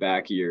you look at the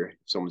back of if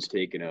someone's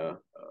taking a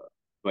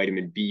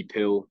vitamin B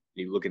pill,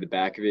 you look at the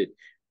back of it,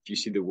 if you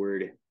see the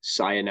word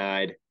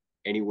cyanide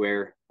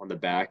anywhere on the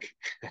back,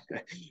 we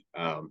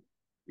Well,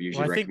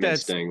 usually I think recommend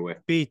that's staying away.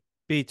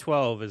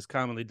 B12 is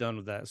commonly done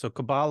with that. So Yeah,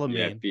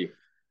 cobalamin B. is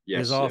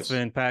Yes, yes.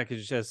 often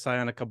packaged as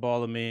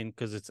cyanocobalamin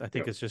because I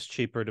think Yep, it's just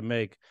cheaper to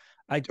make.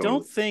 I don't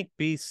totally. think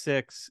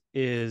B6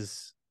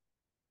 is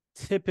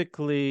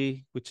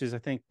typically, which is I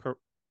think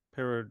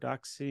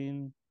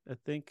pyridoxine, I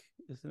think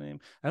is the name.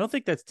 I don't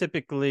think that's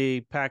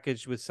typically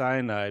packaged with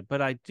cyanide,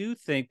 but I do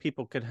think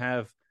people can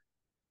have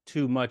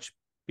too much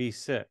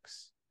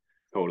B6.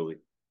 Totally.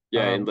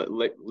 Yeah, and Um,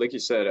 like you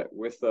said,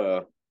 with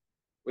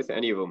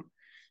any of them,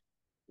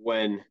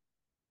 when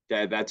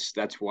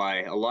that's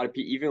why a lot of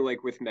people, even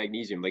like with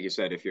magnesium, like you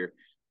said, if you're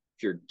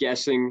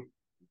guessing,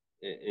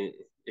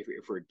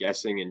 if we're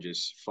guessing and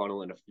just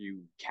funneling a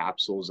few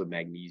capsules of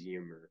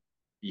magnesium or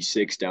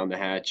B6 down the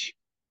hatch,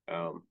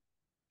 um,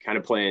 kind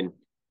of playing,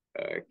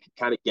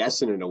 kind of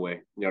guessing in a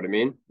way. You know what I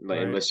mean? Like,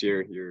 right. unless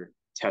you're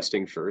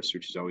testing first,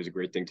 which is always a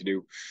great thing to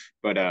do.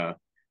 But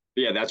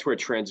yeah, that's where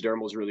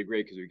transdermal is really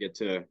great because we get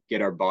to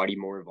get our body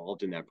more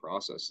involved in that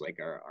process. Like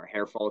our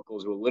hair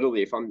follicles will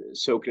literally, if I'm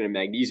soaking in a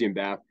magnesium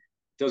bath,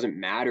 it doesn't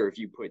matter if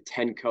you put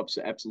 10 cups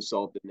of Epsom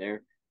salt in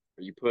there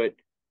or you put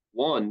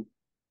one.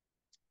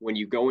 When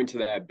you go into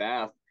that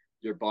bath,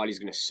 your body's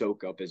going to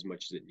soak up as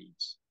much as it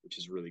needs, which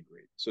is really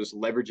great. So it's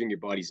leveraging your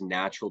body's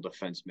natural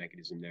defense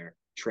mechanism there,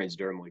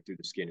 transdermally through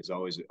the skin is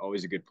always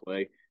a good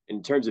play.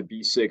 In terms of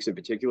B6 in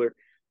particular,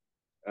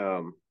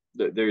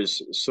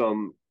 there's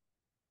some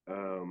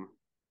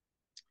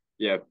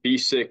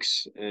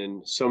B6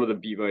 and some of the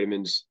B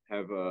vitamins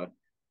have a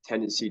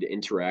tendency to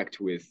interact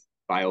with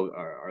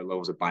our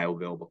levels of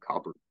bioavailable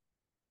copper.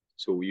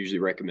 So what we usually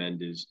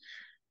recommend is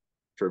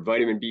for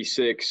vitamin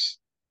B6,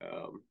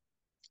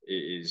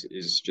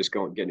 is just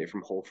getting it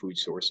from whole food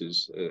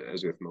sources,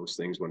 as with most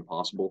things when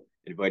possible.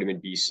 And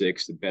vitamin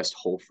B6, the best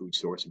whole food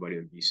source of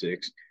vitamin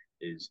B6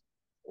 is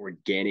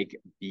organic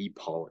bee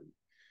pollen.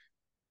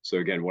 So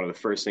again, one of the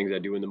first things I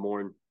do in the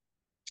morning,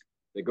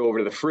 I go over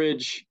to the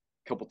fridge,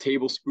 a couple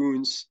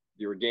tablespoons,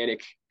 the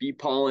organic bee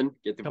pollen,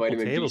 get the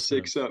vitamin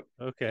B6 up.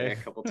 Okay. Yeah, a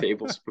couple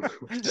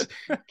tablespoons.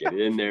 Get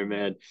it in there,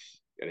 man.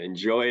 Gotta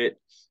enjoy it.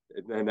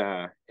 And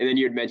then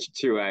you had mentioned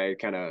too, I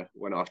kind of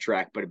went off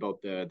track, but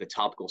about the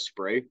topical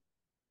spray.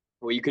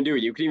 What you can do,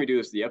 you can even do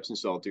this with the Epsom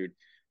salt, dude.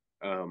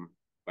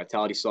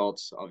 Vitality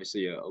salt's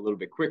obviously a little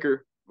bit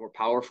quicker, more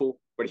powerful.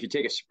 But if you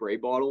take a spray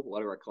bottle, a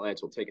lot of our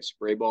clients will take a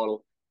spray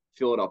bottle,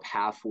 fill it up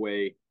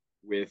halfway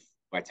with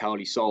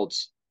Vitality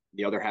salts,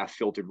 the other half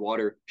filtered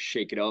water,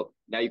 shake it up.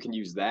 Now you can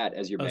use that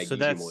as your magnesium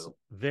so that's oil.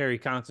 Very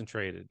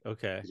concentrated.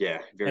 Okay. Yeah,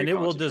 very. And it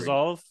will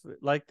dissolve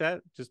like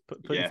that? Just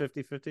put in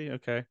 50-50?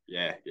 Okay.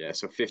 Yeah.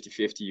 So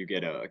 50-50, you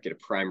get a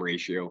prime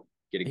ratio,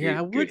 get a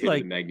good hit of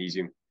the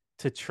magnesium.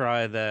 To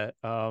try that.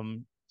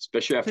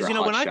 Especially after a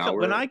hot shower.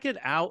 When I get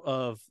out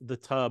of the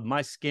tub,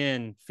 my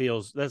skin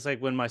that's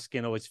like when my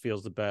skin always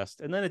feels the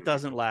best. And then it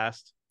doesn't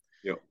last.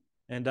 Yep.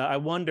 And I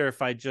wonder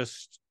if I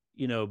just,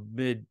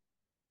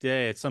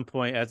 midday at some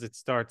point as it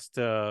starts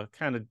to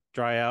kind of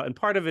dry out. And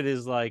part of it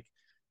is like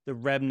the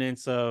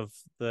remnants of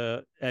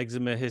the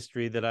eczema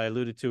history that I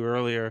alluded to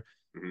earlier.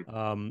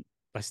 Mm-hmm.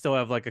 I still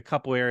have like a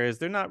couple areas.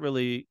 They're not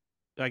really,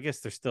 I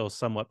guess they're still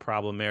somewhat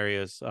problem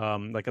areas.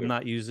 I'm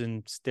not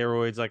using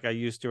steroids like I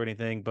used to or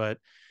anything, but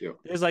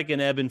there's like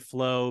an ebb and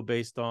flow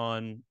based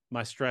on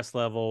my stress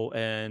level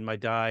and my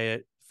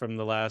diet from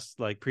the last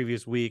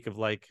previous week of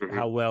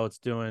how well it's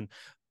doing.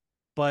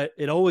 But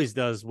it always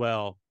does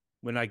well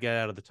when I get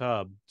out of the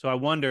tub. So I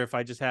wonder if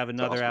I just have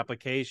another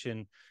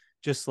application,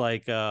 just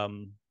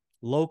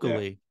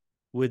locally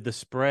with the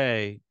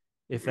spray,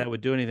 if that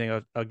would do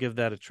anything. I'll give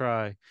that a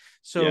try.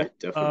 So,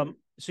 definitely.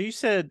 So you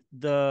said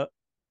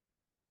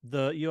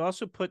you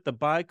also put the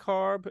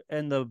bicarb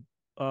and the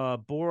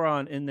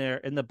boron in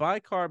there, and the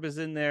bicarb is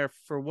in there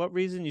for what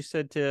reason? You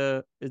said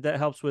that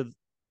helps with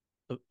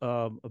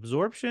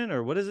absorption,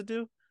 or what does it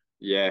do?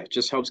 Yeah, it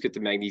just helps get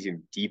the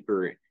magnesium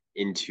deeper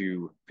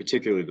into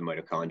particularly the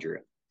mitochondria.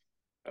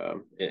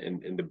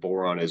 And the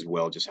boron as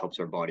well just helps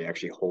our body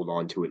actually hold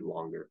on to it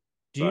longer.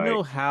 Do you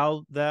know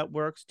how that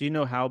works? Do you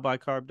know how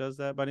bicarb does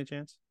that by any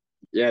chance?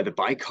 Yeah, the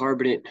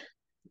bicarbonate,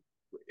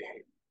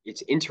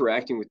 it's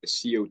interacting with the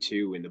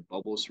CO2, and the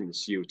bubbles from the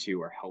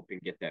CO2 are helping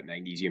get that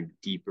magnesium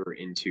deeper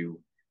into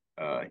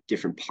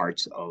different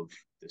parts of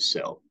the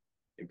cell,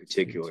 in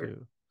particular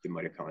CO2. The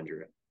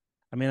mitochondria.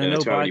 I mean, I know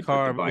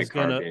bicarb is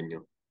going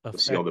to you'll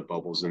see all the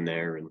bubbles in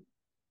there.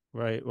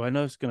 Right. Well, I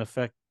know it's going to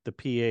affect the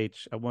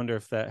pH. I wonder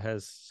if that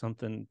has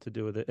something to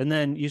do with it. And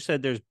then you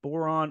said there's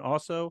boron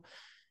also,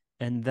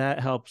 and that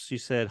helps, you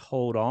said,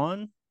 hold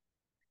on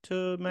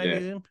to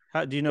magnesium.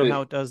 How do you know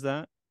how it does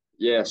that?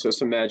 Yeah, so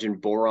just imagine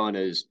boron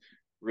is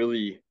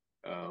really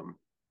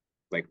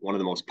one of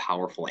the most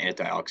powerful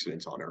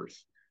antioxidants on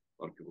Earth.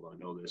 A lot of people don't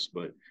know this,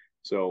 but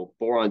so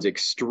boron's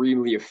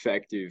extremely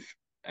effective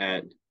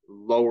at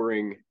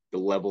lowering the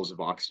levels of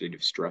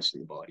oxidative stress in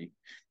the body.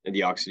 And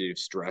the oxidative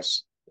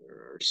stress,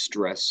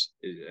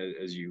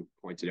 as you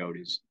pointed out,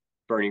 is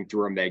burning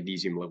through our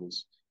magnesium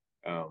levels.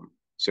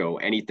 So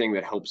anything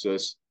that helps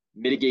us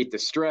mitigate the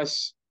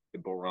stress, the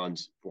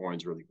boron's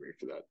really great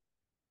for that.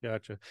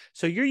 Gotcha.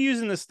 So you're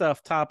using this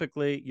stuff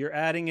topically, you're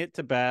adding it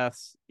to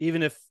baths,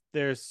 even if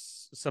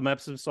there's some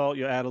Epsom salt,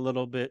 you add a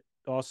little bit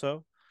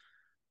also?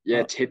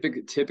 Yeah,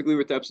 typically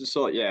with Epsom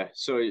salt, yeah.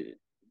 So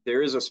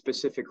there is a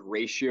specific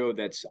ratio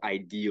that's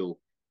ideal.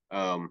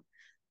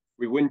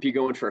 We wouldn't be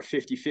going for a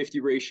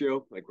 50-50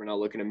 ratio. We're not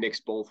looking to mix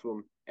both of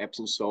them,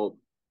 Epsom salt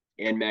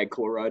and mag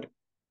chloride,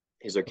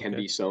 because there can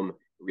be some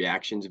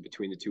reactions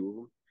between the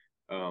two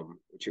of them,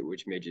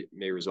 which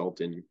may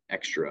result in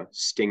extra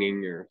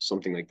stinging or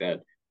something like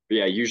that. But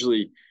yeah,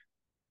 usually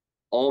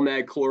all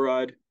mag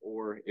chloride,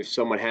 or if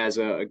someone has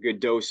a good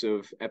dose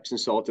of Epsom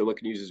salt they're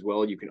looking to use as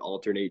well, you can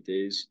alternate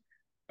days.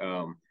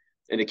 In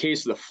the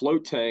case of the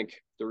float tank,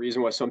 the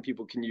reason why some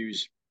people can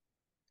use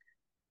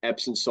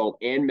Epsom salt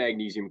and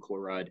magnesium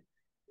chloride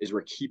is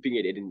we're keeping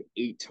it at an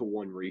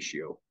 8-to-1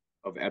 ratio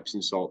of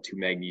Epsom salt to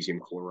magnesium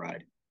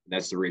chloride. And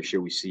that's the ratio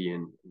we see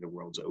in the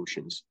world's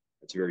oceans.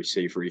 That's a very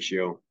safe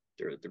ratio.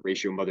 the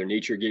ratio Mother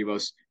Nature gave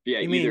us. But yeah,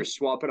 You either mean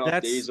swapping off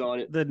that's days on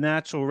it. the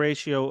natural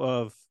ratio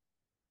of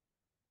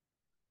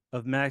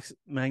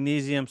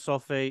magnesium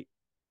sulfate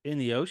in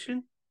the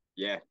ocean?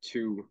 Yeah,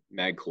 to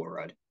mag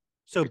chloride in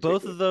So both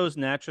particular. of those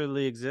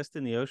naturally exist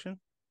in the ocean?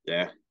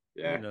 Yeah, I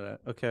yeah, didn't know that.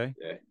 Okay.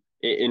 yeah.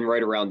 In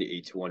right around the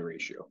 8-to-1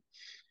 ratio.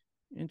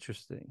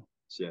 Interesting.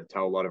 So yeah, it's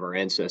how a lot of our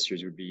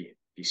ancestors would be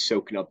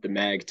soaking up the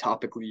mag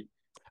topically.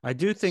 I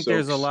do think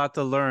there's a Soaks, lot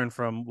to learn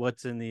from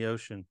what's in the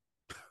ocean.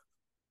 I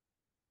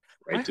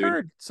right, dude?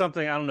 heard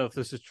something, I don't know if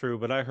this is true,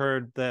 but I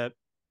heard that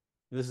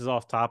this is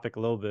off topic a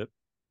little bit,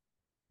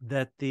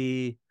 that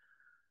the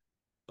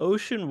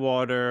ocean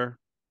water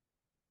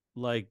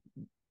like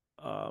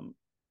um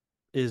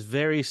is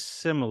very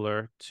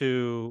similar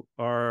to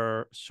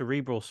our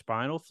cerebral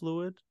spinal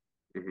fluid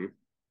Mm-hmm.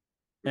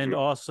 and Mm-hmm.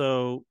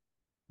 also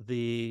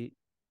the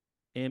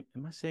am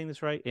I saying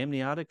this right?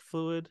 Amniotic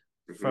fluid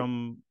Mm-hmm.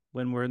 from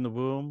when we're in the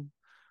womb,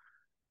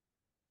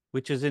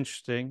 which is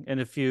interesting. And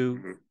if you,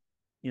 Mm-hmm.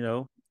 you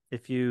know,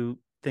 if you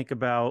think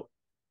about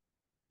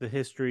the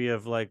history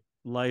of like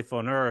life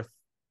on Earth,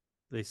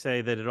 they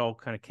say that it all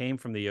kind of came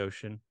from the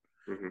ocean.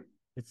 Mm-hmm.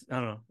 It's I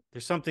don't know.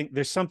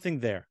 There's something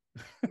there.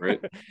 Right,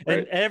 And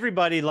right.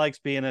 everybody likes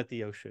being at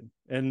the ocean.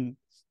 And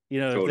if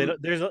they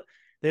Totally. don't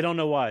they don't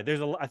know why.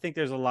 I think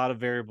there's a lot of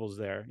variables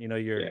there.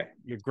 Yeah.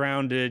 You're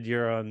grounded,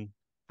 you're on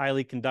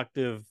highly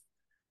conductive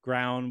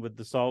ground with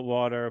the salt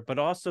water, but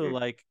also Mm-hmm.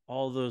 like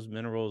all those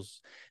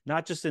minerals,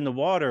 not just in the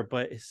water,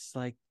 but it's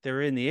like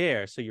they're in the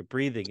air. So you're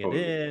breathing it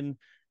Totally. in.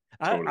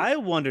 Totally. I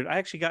wondered, I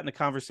actually got in a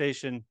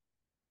conversation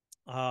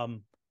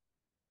um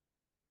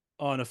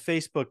on a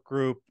Facebook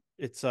group.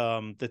 It's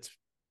that's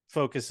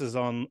focuses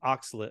on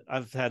oxalate.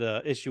 I've had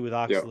a issue with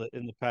Yep. oxalate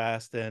in the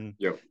past, and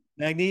Yep.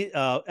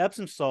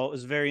 Epsom salt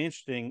is very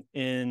interesting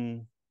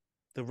in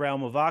the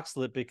realm of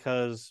oxalate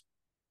because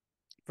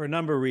for a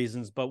number of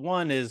reasons. But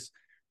one is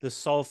the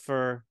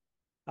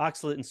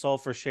oxalate and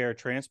sulfur share a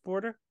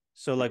transporter.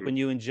 So like Mm-hmm. when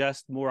you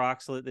ingest more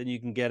oxalate than you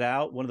can get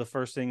out, one of the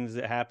first things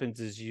that happens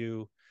is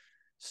you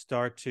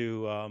start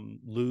to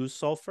lose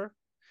sulfur.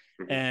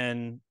 Mm-hmm.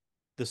 And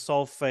the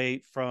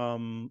sulfate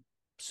from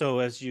so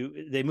as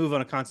they move on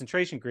a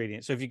concentration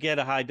gradient. So if you get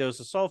a high dose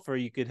of sulfur,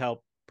 you could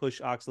help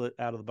push oxalate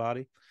out of the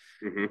body.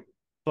 Mm-hmm.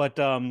 But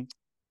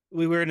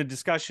we were in a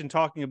discussion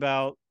talking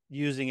about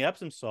using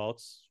Epsom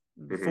salts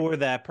Mm-hmm. for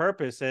that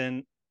purpose,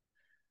 and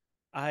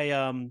I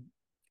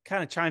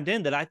kind of chimed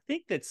in that I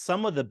think that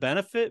some of the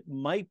benefit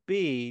might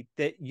be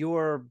that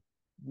your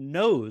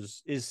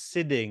nose is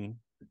sitting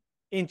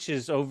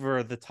inches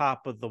over the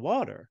top of the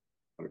water.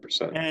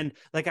 100%. And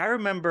like I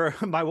remember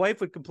my wife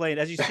would complain,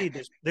 as you see,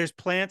 there's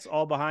plants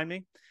all behind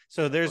me.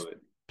 So I there's love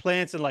it.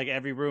 plants in like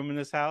every room in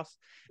this house.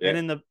 Yeah.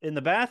 And in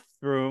the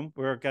bathroom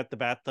where I've got the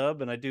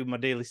bathtub and I do my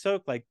daily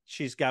soak, like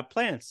she's got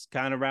plants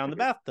kind of around the Mm-hmm.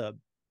 bathtub.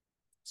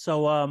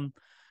 So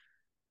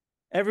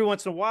every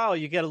once in a while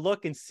you get a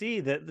look and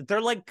see that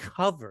they're like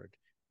covered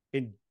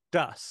in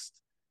dust.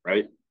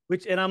 Right.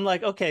 And I'm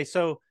like, okay,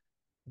 so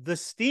the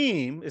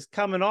steam is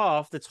coming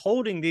off that's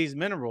holding these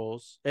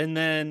minerals and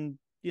then,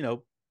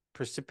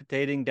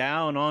 precipitating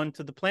down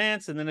onto the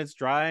plants and then it's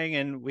drying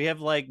and we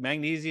have like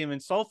magnesium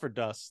and sulfur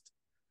dust,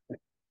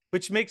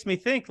 which makes me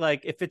think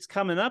like if it's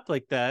coming up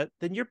like that,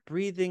 then you're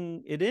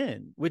breathing it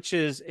in, which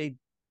is a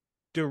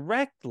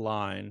direct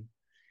line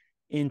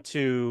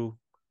into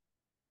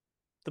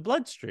the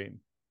bloodstream.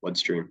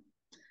 Bloodstream.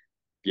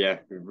 Yeah.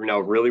 No,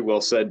 really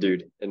well said,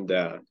 dude. And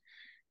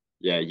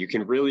yeah, you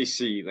can really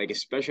see, like,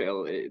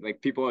 especially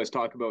like people always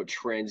talk about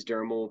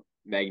transdermal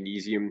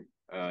magnesium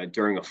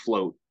during a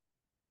float,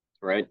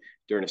 right?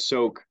 During a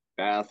soak,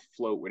 bath,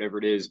 float, whatever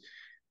it is.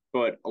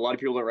 But a lot of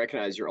people don't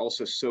recognize you're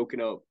also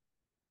soaking up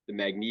the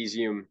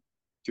magnesium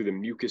through the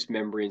mucous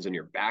membranes on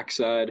your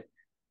backside.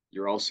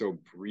 You're also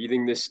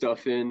breathing this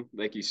stuff in,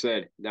 like you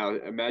said. Now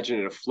imagine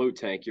in a float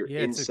tank, you're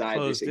Yeah, it's inside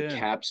this closed in.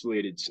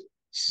 encapsulated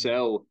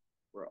cell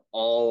where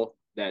all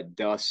that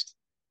dust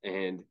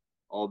and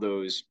all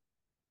those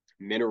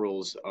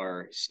minerals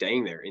are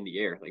staying there in the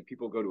air. Like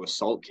people go to a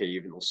salt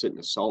cave and they'll sit in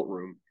a salt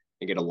room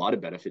and get a lot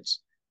of benefits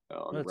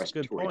on the That's a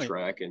good respiratory point.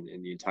 tract and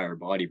the entire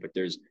body. But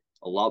there's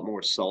a lot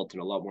more salt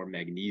and a lot more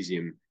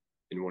magnesium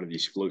in one of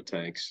these float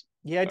tanks.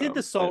 Yeah, I did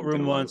the salt Than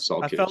room a lot of the once.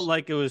 salt I felt caves.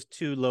 like it was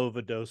too low of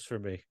a dose for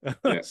me. Yeah.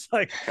 It's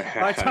like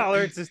my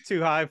tolerance is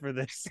too high for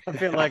this. I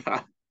feel like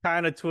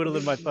kind of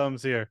twiddling my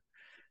thumbs here.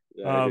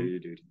 Yeah, I hear Um, you,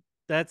 dude.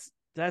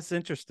 that's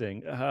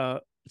interesting.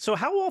 So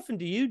how often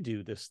do you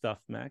do this stuff,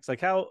 Max?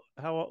 Like how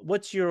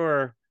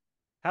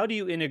do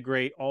you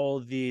integrate all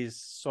these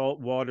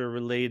saltwater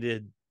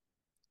related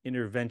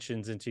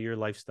interventions into your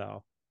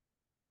lifestyle?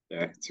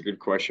 Yeah, it's a good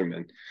question,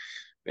 man.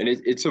 And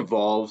it's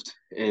evolved,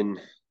 and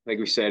like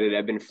we said, it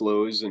ebb and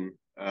flows, and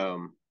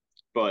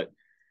but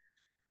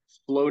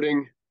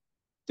floating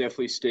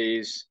definitely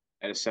stays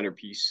at a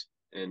centerpiece.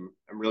 And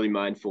I'm really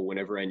mindful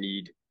whenever I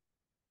need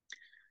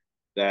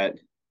that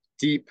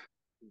deep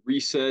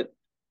reset,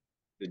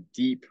 the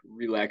deep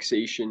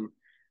relaxation,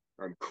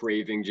 or I'm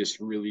craving just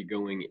really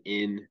going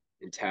in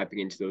and tapping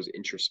into those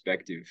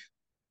introspective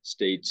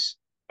states.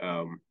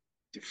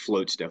 the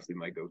float's definitely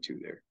my go-to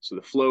there. So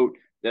the float.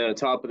 Then on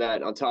top of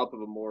that, on top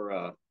of a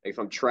more, if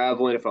I'm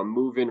traveling, if I'm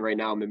moving, right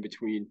now I'm in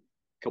between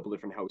a couple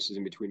different houses,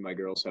 in between my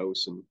girl's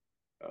house and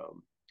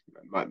um,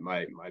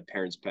 my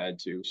parents' pad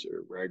too, so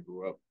where I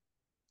grew up.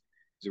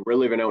 So we're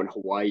living out in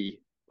Hawaii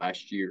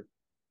last year,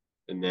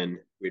 and then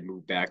we'd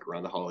moved back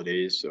around the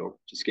holidays. So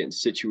just getting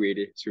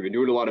situated. So we've been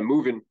doing a lot of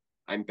moving.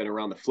 I haven't been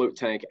around the float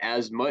tank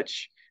as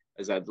much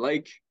as I'd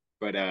like,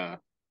 but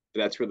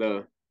that's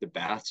where the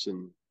baths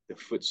and the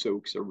foot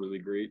soaks are really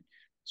great.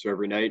 So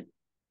every night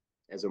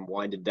as I'm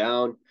winding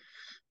down,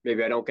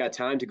 maybe I don't got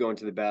time to go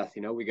into the bath.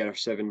 You know, we got our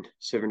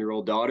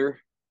seven-year-old daughter.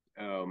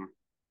 Um,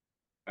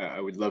 I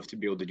would love to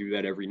be able to do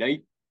that every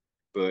night,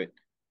 but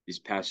these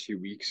past few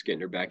weeks,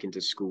 getting her back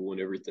into school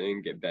and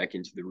everything, get back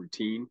into the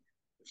routine,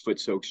 the foot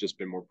soak's just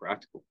been more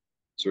practical.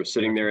 So we're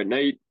sitting there at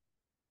night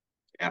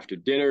after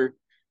dinner,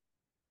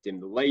 dim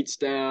the lights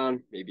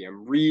down. Maybe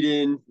I'm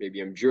reading,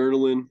 maybe I'm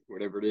journaling,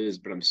 whatever it is,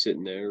 but I'm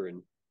sitting there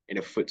and in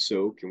a foot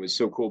soak. And what's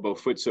so cool about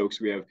foot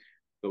soaks, we have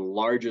the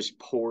largest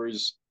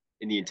pores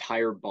in the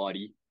entire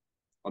body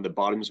on the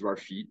bottoms of our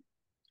feet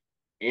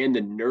and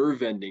the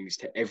nerve endings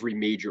to every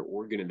major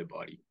organ in the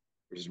body,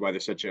 which is why they're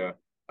such a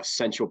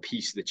essential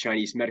piece of the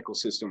Chinese medical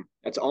system.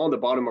 That's all on the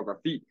bottom of our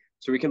feet.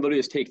 So we can literally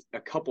just take a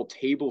couple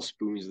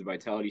tablespoons of the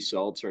Vitality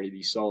salts or any of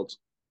these salts,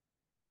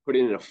 put it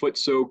in a foot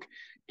soak,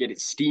 get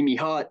it steamy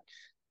hot,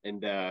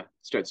 and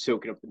start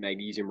soaking up the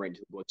magnesium right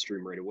into the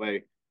bloodstream right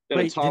away. Then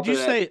Wait, did you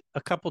say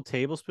a couple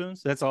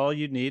tablespoons? That's all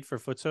you need for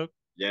foot soak?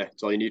 Yeah,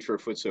 it's all you need for a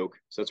foot soak.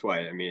 So that's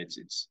why, I mean,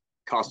 it's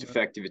cost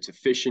effective, it's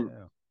efficient.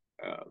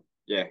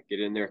 Yeah, get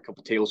in there a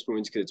couple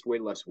tablespoons because it's way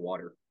less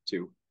water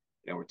too.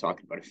 You know, we're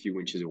talking about a few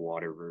inches of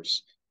water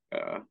versus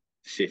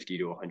 50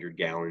 to 100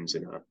 gallons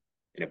in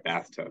a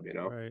bathtub. You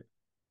know, right?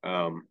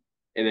 And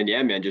then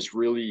yeah, man, just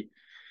really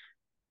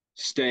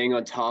staying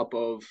on top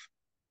of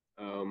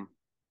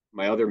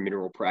my other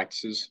mineral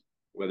practices,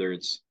 whether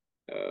it's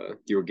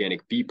the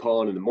organic bee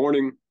pollen in the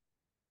morning,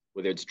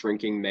 whether it's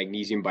drinking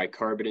magnesium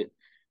bicarbonate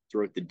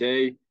throughout the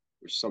day,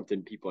 which is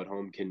something people at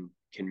home can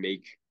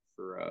make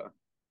for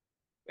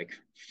like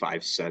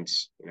 5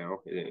 cents. You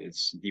know,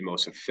 it's the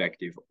most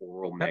effective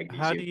oral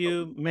magnesium. How do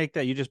you make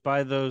that? You just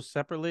buy those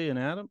separately and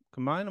add them,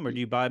 combine them, or do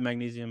you buy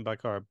magnesium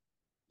bicarb?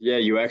 Yeah,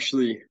 you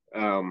actually.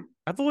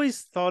 I've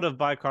always thought of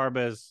bicarb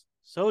as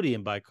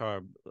sodium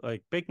bicarb,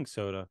 like baking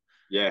soda.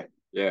 Yeah,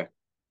 yeah,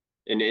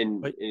 and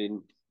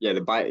yeah,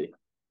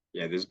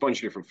 there's a bunch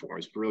of different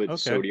forms, but really the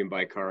sodium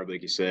bicarb,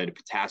 like you said,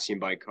 potassium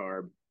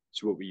bicarb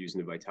is what we use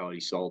in the Vitality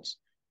salts,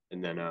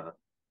 and then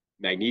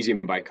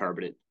magnesium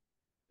bicarbonate.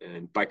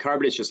 And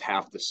bicarbonate is just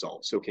half the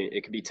salt, so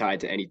it can be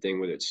tied to anything,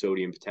 whether it's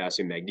sodium,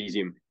 potassium,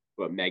 magnesium.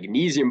 But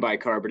magnesium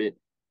bicarbonate,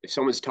 if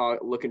someone's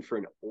looking for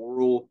an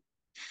oral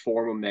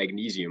form of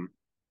magnesium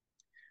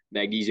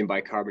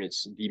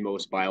bicarbonate's the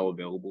most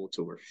bioavailable. It's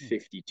over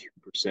 52%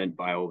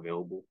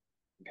 bioavailable,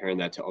 comparing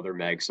that to other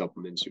mag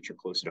supplements, which are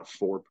closer to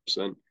 4%.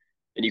 And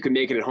you can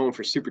make it at home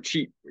for super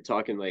cheap. We're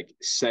talking like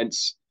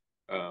cents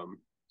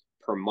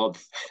per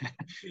month.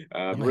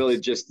 Nice.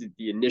 Really, just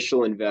the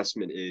initial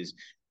investment is,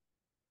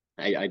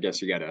 I guess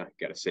you gotta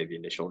say the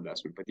initial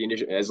investment, but the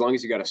initial, as long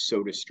as you got a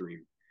soda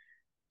stream.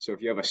 So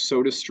if you have a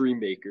soda stream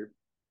maker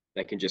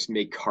that can just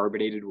make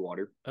carbonated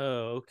water.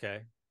 Oh,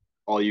 okay.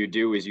 All you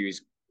do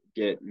is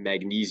get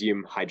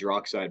magnesium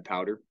hydroxide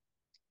powder,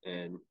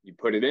 and you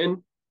put it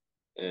in,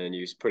 and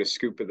you put a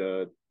scoop of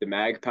the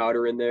mag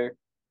powder in there.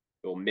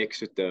 It'll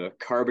mix with the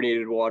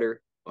carbonated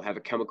water. It'll have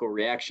a chemical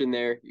reaction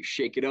there. You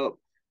shake it up,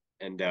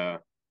 and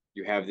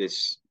you have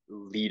this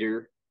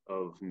liter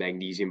of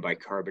magnesium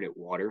bicarbonate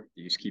water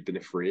you just keep in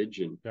the fridge.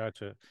 And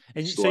gotcha.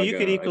 And so you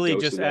could equally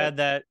just add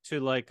that to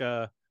like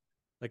a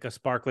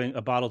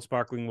bottled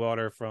sparkling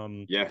water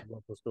from the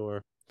local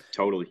store.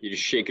 Totally. You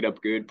just shake it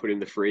up good, put it in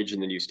the fridge,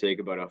 and then you just take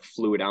about a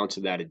fluid ounce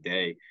of that a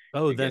day.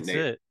 Oh, that's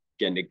it.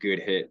 Getting a good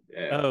hit.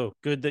 Oh,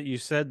 good that you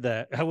said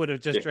that. I would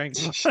have just drank.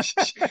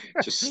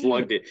 Just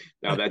slugged it.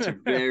 Now that's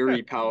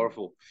very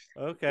powerful.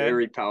 Okay.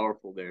 Very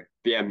powerful there.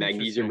 But yeah,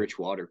 magnesium-rich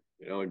water,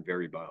 you know, and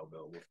very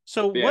bioavailable.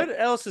 So what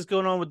else is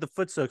going on with the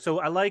foot soak? So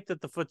I like that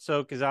the foot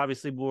soak is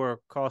obviously more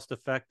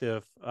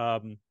cost-effective.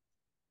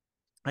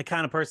 I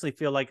kind of personally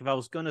feel like if I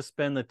was going to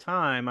spend the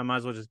time, I might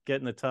as well just get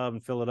in the tub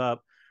and fill it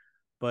up.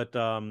 But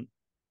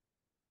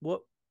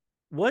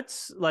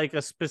what's like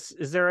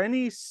is there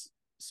any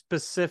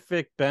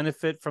specific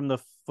benefit from the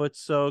foot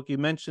soak? You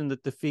mentioned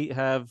that the feet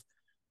have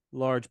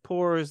large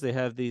pores. They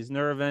have these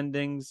nerve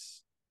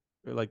endings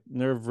or like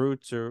nerve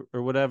roots or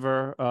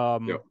whatever. I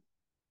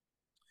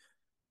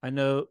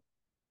know,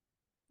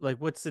 like,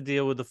 what's the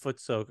deal with the foot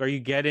soak? Are you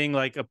getting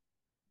like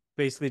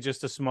basically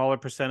just a smaller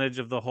percentage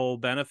of the whole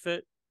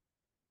benefit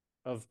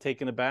of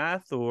taking a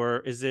bath,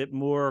 or is it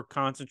more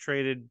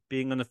concentrated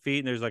being on the feet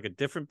and there's like a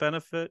different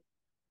benefit?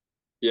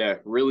 Yeah,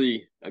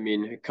 really. I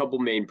mean, a couple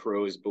main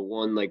pros, but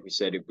one, like we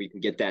said, if we can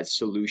get that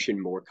solution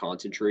more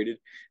concentrated,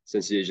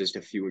 since it is just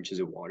a few inches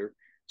of water.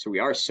 So we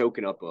are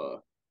soaking up a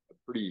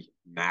pretty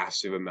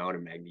massive amount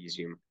of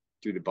magnesium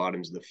through the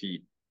bottoms of the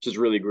feet, which is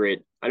really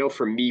great. I know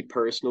for me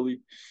personally,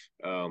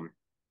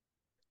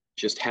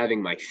 just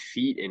having my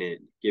feet in it,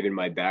 given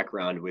my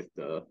background with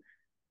the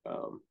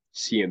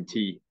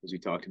CMT, as we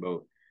talked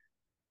about,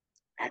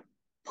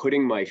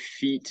 putting my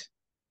feet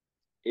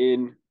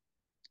in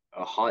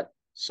a hot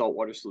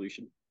saltwater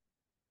solution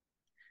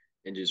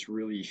and just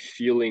really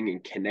feeling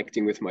and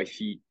connecting with my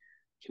feet,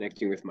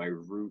 connecting with my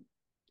root,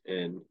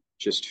 and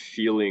just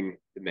feeling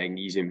the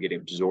magnesium get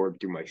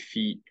absorbed through my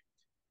feet,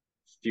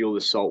 feel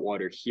the salt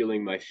water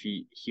healing my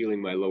feet,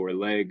 healing my lower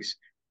legs,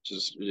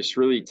 just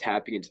really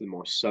tapping into the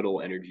more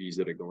subtle energies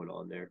that are going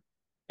on there.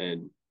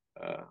 And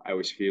I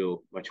always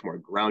feel much more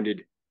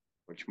grounded,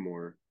 much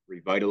more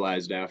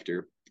revitalized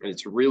after. And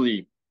it's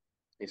really,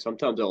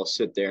 sometimes I'll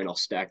sit there and I'll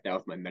stack that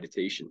with my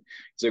meditation.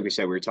 So like we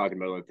said, we were talking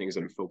about other things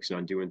that I'm focusing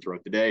on doing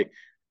throughout the day.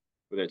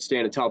 Whether it's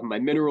staying on top of my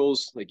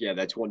minerals, like, yeah,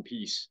 that's one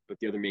piece. But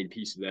the other main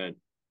piece of that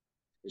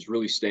is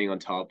really staying on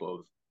top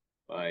of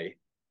my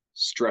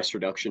stress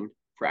reduction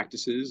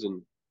practices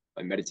and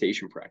my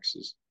meditation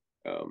practices.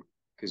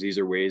 Because these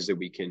are ways that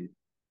we can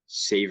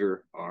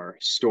savor our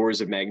stores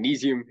of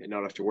magnesium and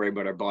not have to worry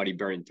about our body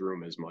burning through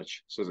them as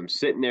much. So as I'm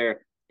sitting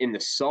there in the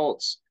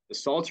salts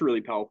are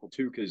really powerful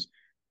too, because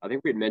I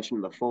think we had mentioned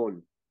on the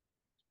phone,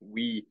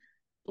 we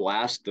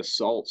blast the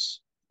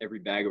salts, every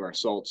bag of our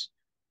salts,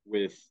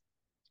 with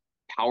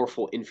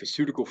powerful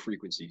infoceutical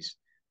frequencies,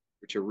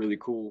 which are really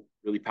cool,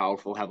 really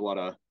powerful, have a lot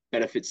of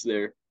benefits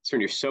there. So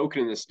when you're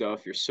soaking in this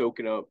stuff, you're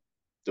soaking up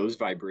those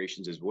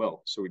vibrations as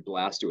well. So we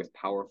blast it with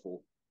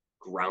powerful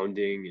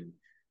grounding and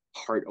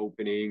heart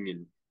opening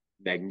and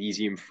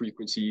magnesium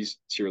frequencies.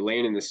 So you're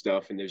laying in this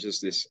stuff, and there's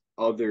just this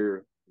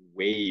other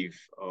wave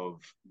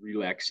of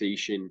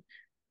relaxation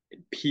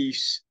and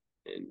peace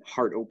and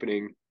heart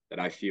opening that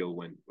I feel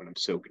when I'm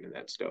soaking in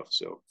that stuff.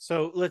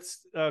 So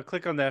let's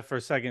click on that for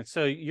a second.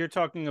 So you're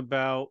talking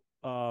about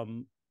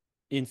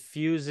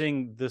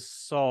infusing the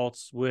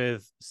salts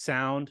with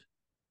sound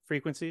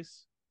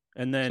frequencies,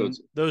 and then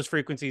those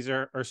frequencies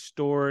are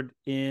stored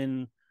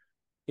in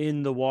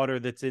the water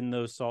that's in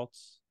those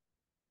salts.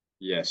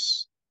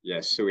 Yes.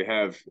 So we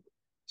have,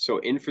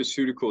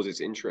 infoceuticals,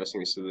 it's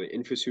interesting. So the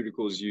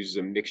infoceuticals uses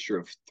a mixture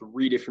of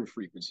 3 different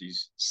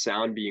frequencies,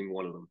 sound being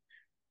one of them,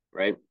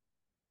 right?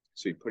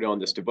 So we put it on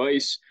this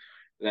device,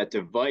 and that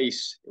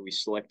device, and we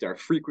select our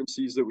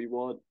frequencies that we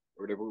want,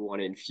 or whatever we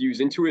want to infuse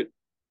into it,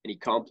 any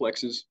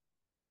complexes.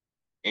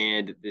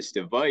 And this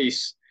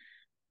device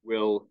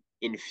will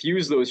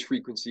infuse those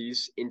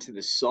frequencies into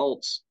the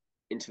salts,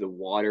 into the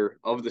water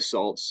of the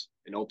salts,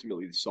 and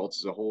ultimately the salts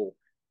as a whole,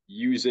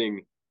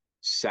 using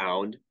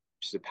sound,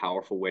 which is a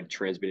powerful way to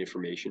transmit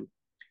information,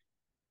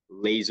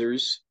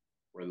 lasers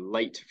or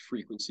light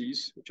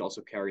frequencies, which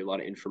also carry a lot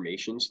of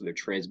information. So they're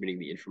transmitting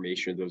the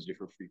information of those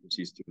different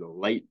frequencies through the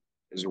light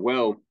as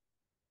well.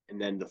 And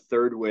then the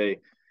third way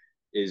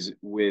is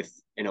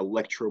with an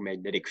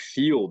electromagnetic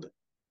field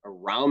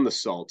around the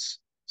salts.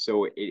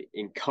 So it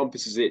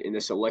encompasses it in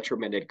this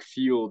electromagnetic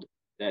field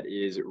that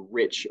is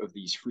rich of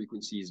these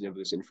frequencies and of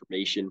this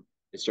information.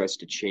 It starts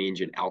to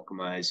change and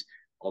alchemize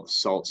all the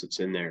salts that's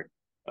in there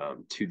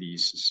to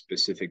these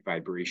specific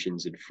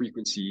vibrations and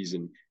frequencies.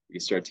 And we can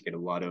start to get a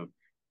lot of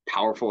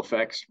powerful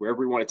effects wherever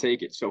we want to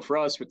take it. So for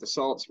us, with the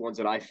salts, ones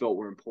that I felt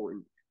were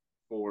important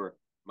for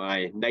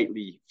my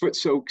nightly foot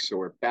soaks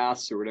or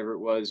baths or whatever it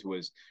was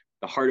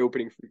the heart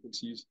opening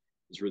frequencies.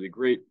 Is really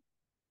great.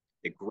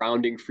 The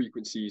grounding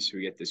frequencies, so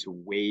we get this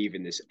wave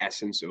and this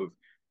essence of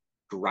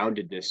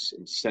groundedness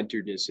and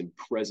centeredness and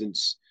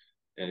presence.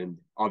 And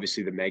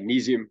obviously the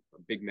magnesium,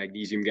 a big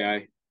magnesium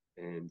guy,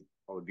 and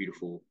all the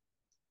beautiful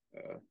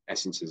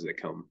essences that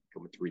come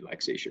with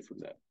relaxation from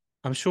that.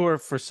 I'm sure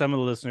for some of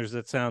the listeners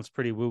that sounds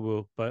pretty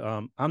woo-woo, but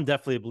I'm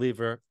definitely a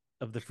believer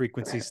of the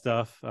frequency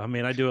stuff. I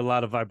mean, I do a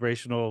lot of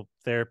vibrational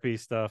therapy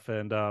stuff,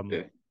 and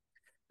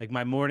like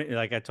my morning,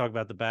 like I talk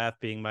about the bath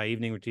being my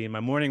evening routine. My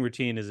morning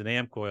routine is an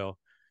amp coil,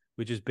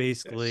 which is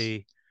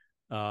basically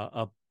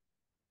a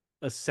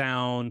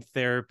sound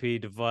therapy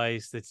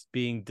device that's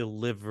being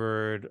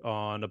delivered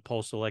on a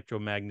pulse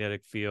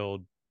electromagnetic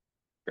field.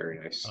 Very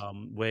nice.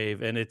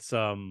 Wave, and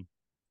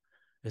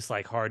it's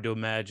like hard to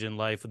imagine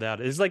life without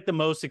it. It's like the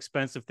most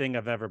expensive thing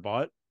I've ever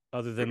bought,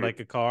 other than like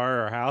a car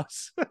or a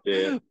house.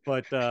 Yeah.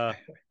 But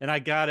and I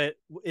got it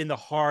in the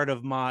heart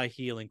of my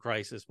healing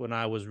crisis when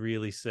I was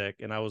really sick,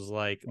 and I was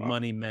like,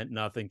 money meant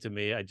nothing to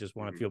me. I just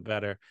want to feel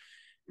better,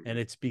 and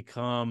it's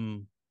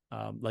become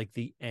like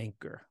the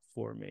anchor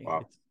for me.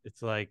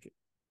 It's like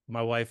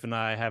my wife and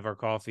I have our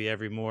coffee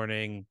every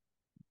morning,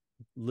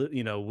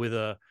 with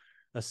a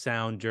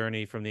sound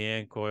journey from the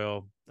ant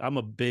coil. I'm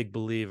a big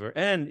believer.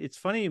 And it's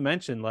funny you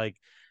mentioned, like,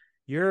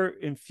 you're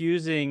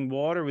infusing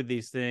water with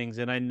these things,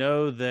 and I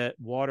know that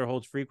water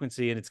holds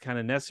frequency and it's kind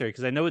of necessary,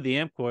 because I know with the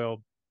amp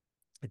coil,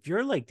 if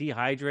you're like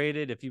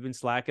dehydrated, if you've been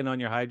slacking on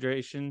your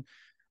hydration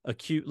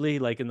acutely,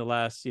 like in the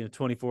last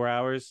 24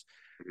 hours,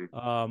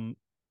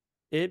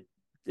 it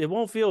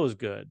won't feel as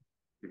good.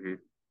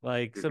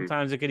 Like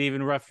sometimes it could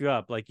even rough you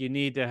up. Like you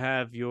need to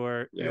have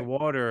your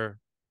water.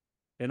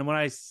 And when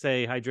I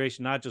say hydration,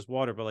 not just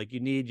water, but like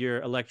you need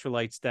your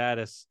electrolyte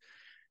status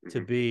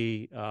to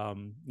be,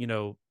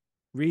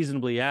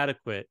 reasonably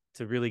adequate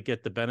to really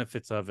get the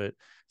benefits of it.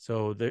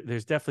 So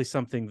there's definitely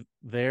something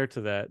there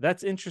to that.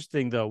 That's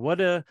interesting though.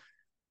 What an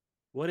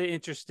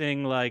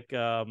interesting like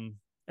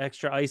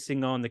extra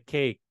icing on the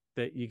cake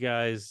that you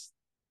guys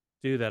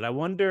do that. I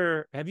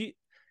wonder,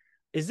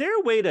 is there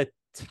a way to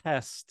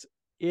test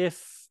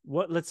if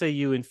let's say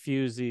you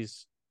infuse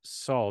these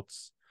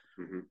salts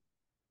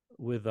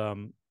with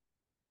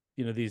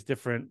these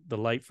the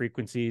light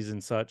frequencies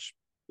and such.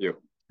 Yeah.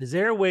 Is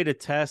there a way to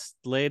test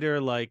later,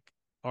 like,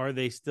 are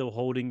they still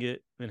holding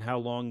it and how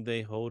long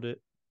they hold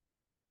it?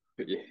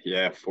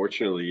 Yeah,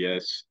 fortunately,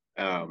 yes.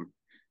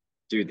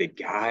 Dude,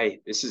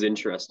 this is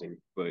interesting,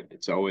 but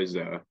it's always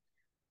a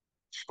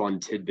fun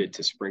tidbit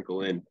to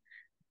sprinkle in.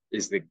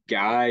 Is the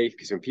guy,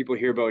 because when people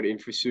hear about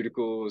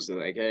infoceuticals, they're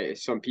like, hey,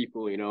 some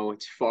people,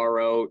 it's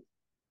far out.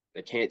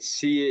 They can't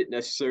see it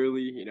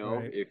necessarily,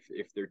 Right.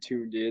 if they're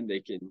tuned in, they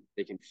can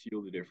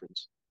feel the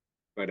difference.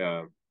 But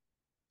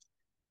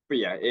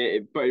yeah,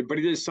 but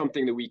it is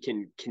something that we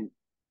can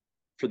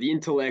for the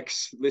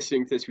intellects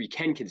listening to this, we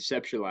can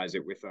conceptualize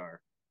it with our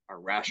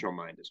rational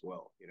mind as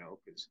well,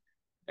 because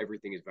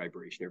everything is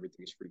vibration,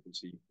 everything is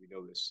frequency. We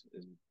know this.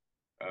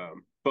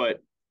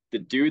 But the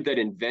dude that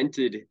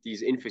invented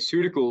these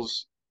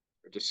infoceuticals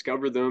or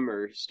discovered them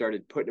or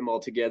started putting them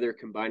all together,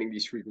 combining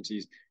these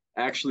frequencies,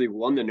 actually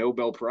won the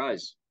Nobel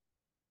Prize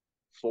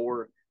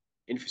for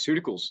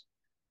infoceuticals.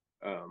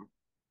 So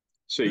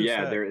Who's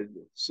yeah, that?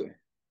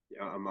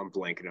 yeah, I'm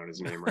blanking on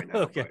his name right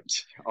now, Okay.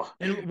 but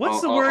And what's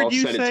the word I'll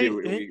you send it to say?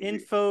 you.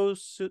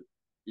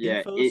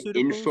 Yeah, Infoceuticals?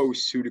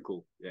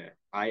 infoceutical. Yeah,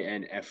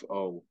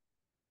 INFO.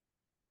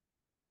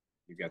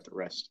 You got the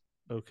rest.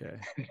 Okay.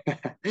 Yeah.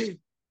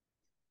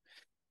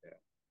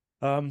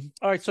 All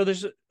right. So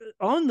there's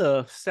on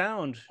the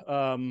sound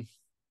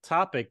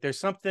topic, there's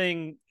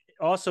something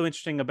also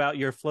interesting about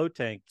your float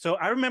tank. So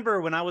I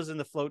remember when I was in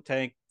the float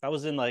tank, I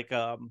was in like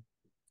I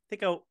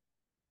think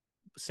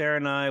Sarah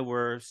and I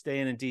were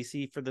staying in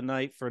DC for the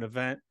night for an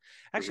event.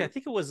 Actually, I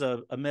think it was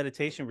a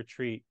meditation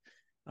retreat.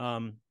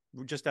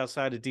 We're just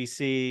outside of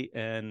DC,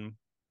 and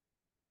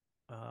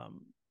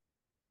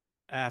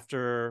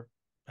after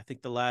I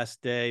think the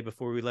last day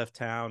before we left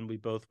town, we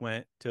both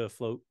went to a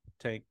float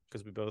tank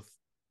because we both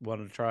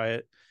wanted to try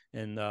it.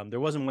 And there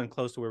wasn't one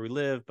close to where we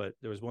live, but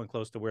there was one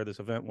close to where this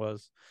event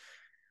was.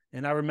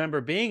 And I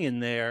remember being in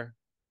there,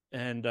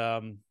 and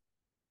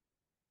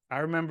I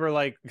remember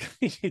like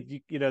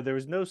there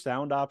was no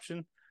sound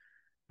option.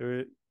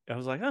 I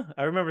was like,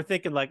 I remember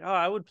thinking like,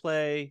 I would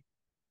play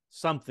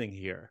something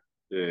here.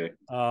 Yeah.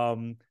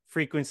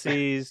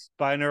 Frequencies,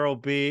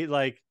 binaural beat,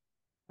 like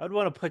I'd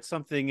want to put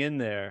something in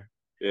there.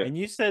 Yeah. And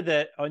you said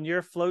that on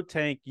your float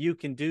tank, you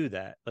can do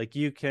that. Like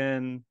you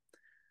can,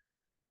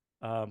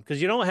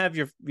 because you don't have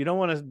your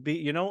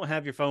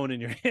phone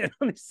in your hand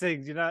on these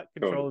things. You're not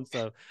controlling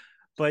stuff,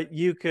 but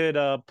you could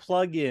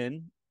plug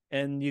in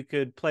and you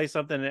could play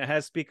something that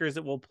has speakers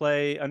that will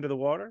play under the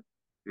water.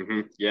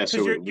 Yeah. Because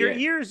your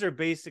ears are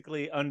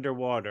basically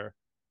underwater.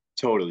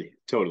 Totally.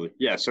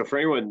 Yeah. So for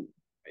anyone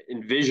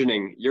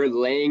envisioning, you're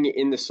laying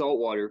in the salt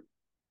water.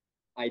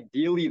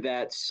 Ideally,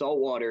 that salt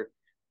water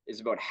is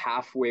about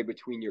halfway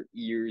between your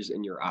ears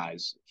and your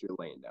eyes if you're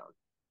laying down.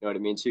 You know what I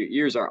mean? So your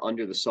ears are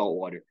under the salt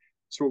water.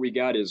 So what we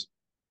got is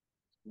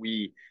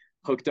we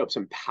hooked up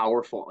some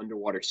powerful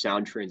underwater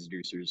sound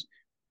transducers,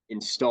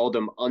 installed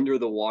them under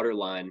the water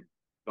line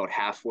about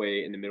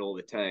halfway in the middle of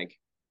the tank.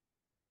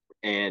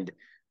 And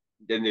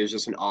then there's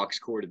just an aux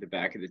cord at the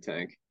back of the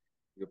tank.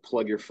 You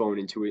plug your phone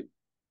into it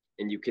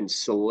and you can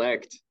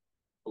select.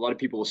 A lot of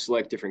people will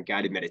select different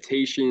guided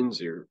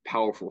meditations or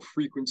powerful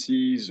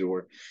frequencies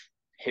or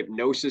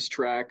hypnosis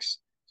tracks.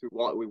 So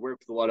we work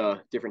with a lot of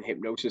different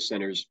hypnosis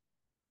centers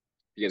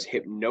because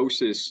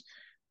hypnosis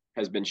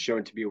has been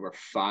shown to be over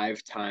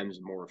 5 times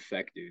more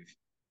effective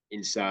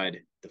inside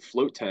the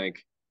float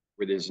tank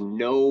where there's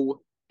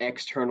no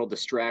external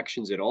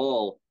distractions at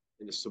all,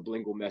 and the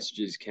sublingual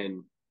messages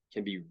can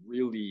be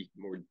really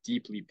more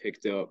deeply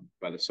picked up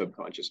by the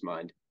subconscious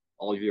mind.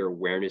 All of your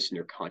awareness and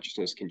your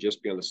consciousness can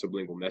just be on the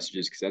sublingual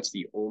messages because that's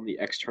the only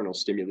external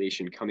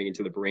stimulation coming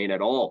into the brain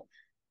at all.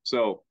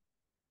 So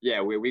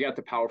yeah, we got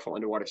the powerful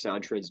underwater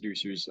sound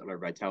transducers on our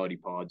Vitality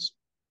pods.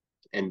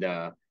 And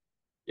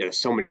there's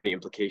so many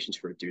implications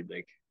for it, dude.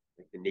 Like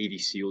the Navy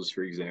SEALs,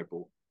 for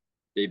example,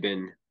 they've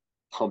been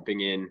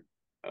pumping in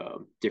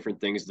different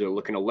things they're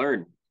looking to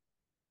learn,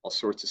 all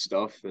sorts of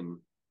stuff, and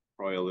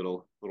probably a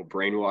little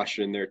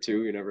brainwashing in there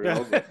too. You never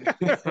know.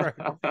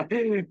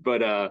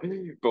 But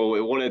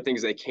one of the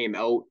things they came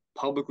out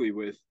publicly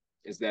with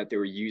is that they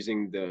were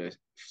using the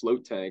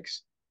float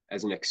tanks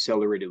as an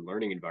accelerated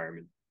learning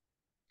environment,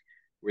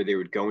 where they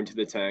would go into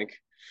the tank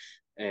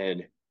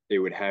and they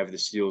would have the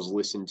SEALs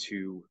listen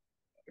to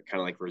kind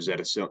of like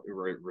Rosetta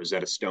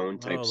Stone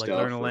type like stuff.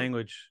 learn a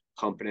language.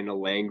 Pumping in a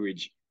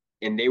language.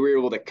 And they were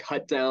able to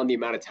cut down the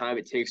amount of time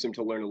it takes them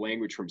to learn a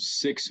language from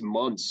 6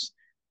 months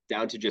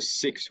down to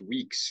just 6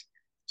 weeks.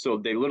 So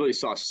they literally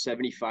saw a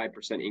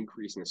 75%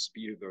 increase in the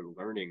speed of their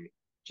learning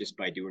just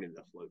by doing it in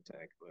the float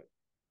tank. But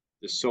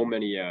there's so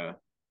many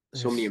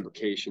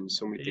implications,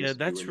 so many things. Yeah,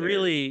 that's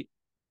really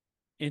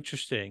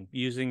Interesting.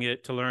 Using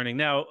it to learning.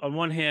 Now, on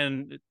one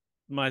hand,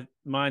 my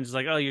mind's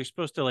like, oh, you're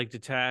supposed to like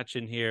detach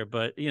in here,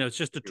 but it's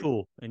just a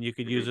tool and you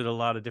could use it a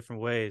lot of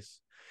different ways.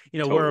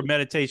 We're a Totally.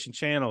 meditation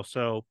channel.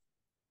 So,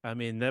 I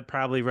mean, that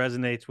probably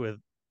resonates with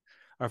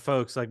our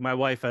folks. Like my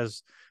wife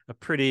has a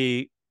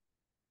pretty,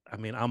 I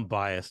mean, I'm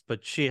biased,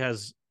 but she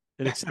has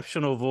an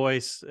exceptional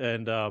voice.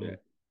 And, Yeah.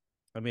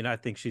 I mean, I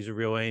think she's a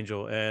real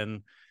angel.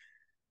 And,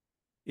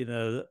 you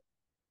know,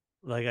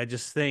 like I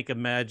just think,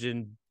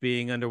 imagine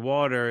being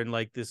underwater and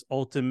like this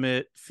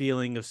ultimate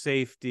feeling of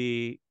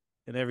safety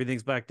and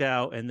everything's blacked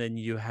out. And then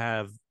you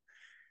have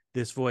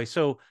this voice.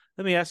 So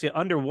let me ask you,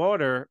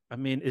 underwater, I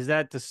mean, is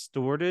that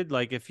distorted?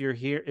 Like if you're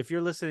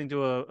listening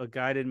to a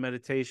guided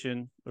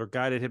meditation or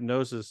guided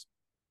hypnosis,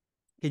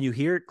 can you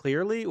hear it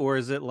clearly, or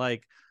is it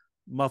like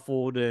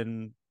muffled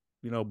and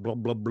blah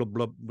blah blah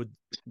blah with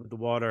the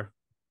water?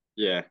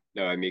 Yeah,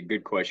 no, I mean,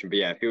 good question. But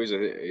yeah, if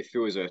it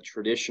was a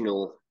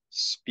traditional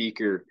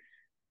speaker,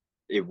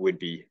 it would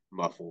be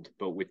muffled.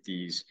 But with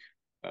these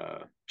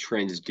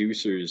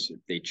transducers,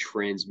 they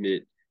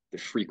transmit the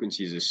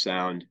frequencies of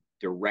sound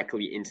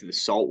directly into the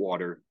salt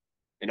water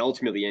and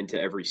ultimately into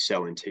every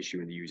cell and tissue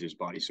in the user's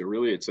body. So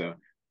really, it's a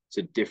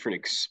different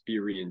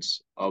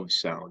experience of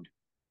sound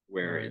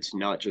where Right. it's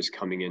not just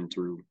coming in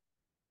through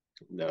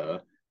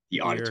the The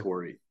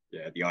ear.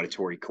 the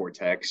auditory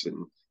cortex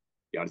and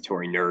the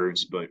auditory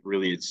nerves, but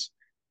really it's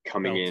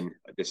coming Felt.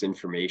 in. This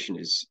information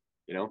is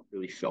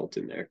really felt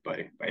in there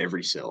by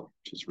every cell,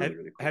 which is really,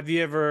 really cool. Have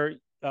you ever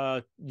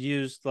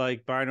used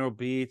like binaural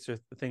beats or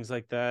things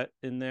like that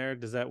in there?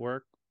 Does that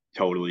work?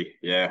 Totally.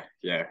 Yeah.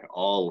 Yeah.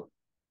 All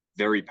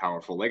very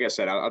powerful. Like I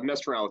said, I've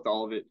messed around with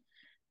all of it.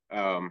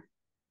 Um,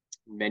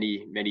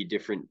 many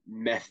different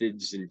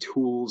methods and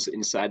tools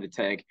inside the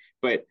tank,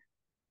 but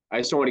I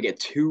just don't want to get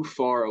too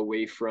far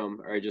away from,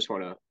 or I just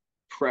want to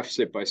preface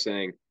it by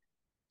saying,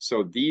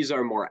 so these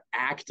are more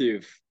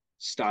active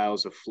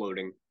styles of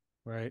floating.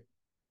 Right.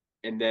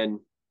 And then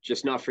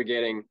just not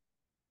forgetting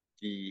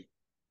the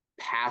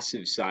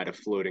passive side of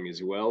floating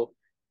as well,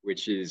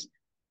 which is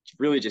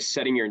really just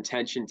setting your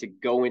intention to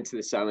go into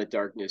the silent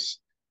darkness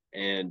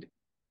and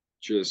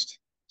just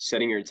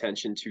setting your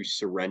intention to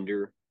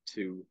surrender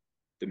to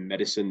the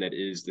medicine that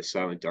is the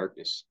silent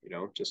darkness,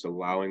 just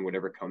allowing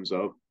whatever comes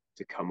up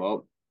to come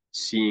up,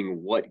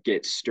 seeing what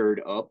gets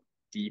stirred up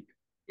deep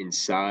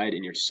inside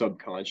in your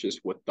subconscious,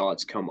 what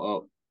thoughts come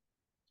up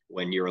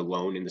when you're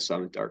alone in the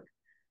silent dark,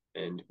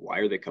 and why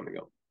are they coming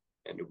up,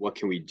 and what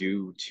can we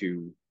do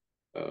to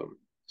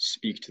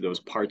speak to those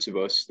parts of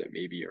us that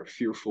maybe are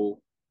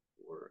fearful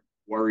or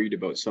worried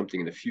about something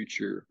in the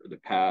future or the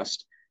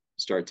past,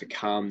 start to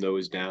calm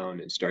those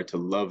down and start to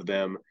love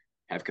them,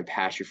 have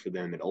compassion for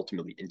them, and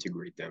ultimately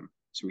integrate them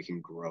so we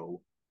can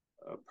grow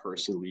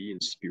personally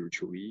and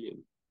spiritually,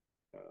 and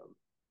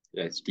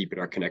yeah, it's deepen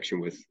our connection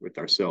with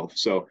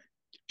ourselves. So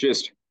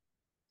just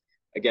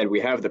again, we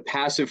have the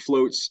passive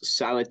floats,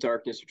 silent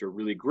darkness, which are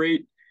really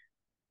great.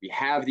 We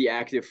have the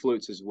active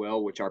floats as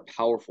well, which are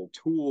powerful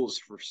tools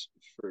for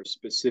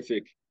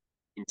specific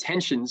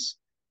intentions.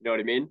 You know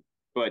what I mean?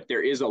 But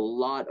there is a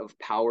lot of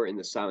power in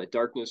the silent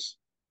darkness.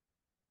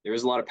 There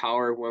is a lot of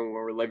power when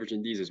we're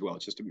leveraging these as well.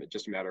 It's just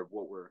a matter of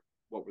what we're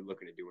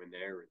looking to do in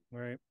there, and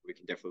Right. we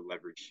can definitely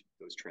leverage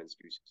those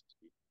transducers.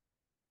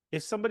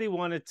 If somebody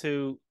wanted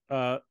to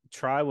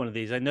try one of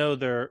these, I know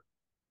they're,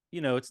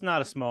 it's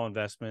not a small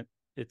investment.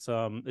 It's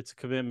a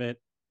commitment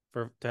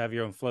to have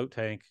your own float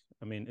tank.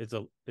 I mean,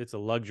 it's a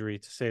luxury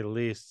to say the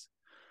least.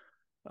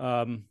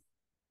 Do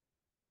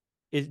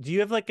you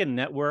have like a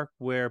network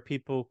where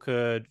people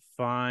could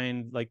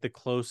find like the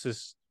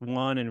closest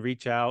one and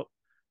reach out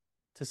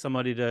to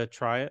somebody to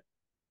try it?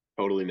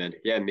 Totally, man.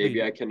 Yeah,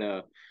 maybe I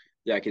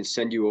can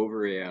send you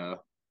over a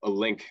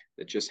link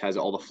that just has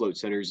all the float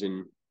centers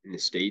in the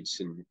States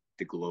and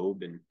the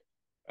globe, and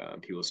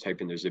people just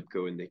type in their zip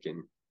code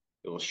and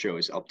it'll show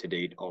us up to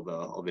date all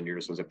the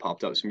nearest ones that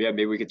popped up. So yeah,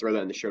 maybe we could throw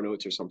that in the show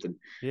notes or something.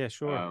 Yeah,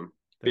 sure.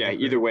 But yeah, That'd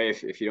be either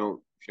great. way, if you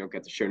don't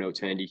get the show notes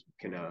handy, you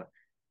can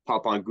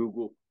pop on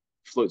Google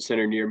float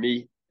center near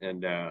me,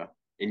 and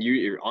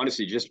you're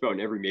honestly just about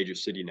in every major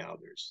city now.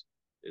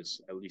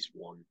 There's at least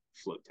one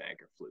float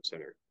tank or float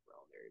center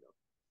around there.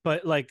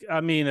 But like,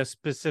 I mean, a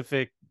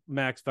specific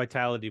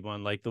MaxVitality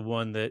one, like the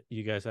one that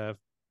you guys have.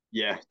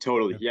 Yeah,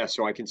 totally. Yeah, Yeah,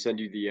 so I can send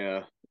you the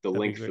that'd be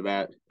link for great.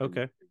 that, and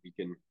Okay. we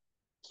can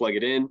plug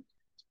it in.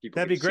 So people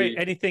That'd can be great. see.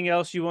 Anything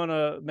else you want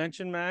to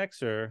mention,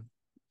 Max, or?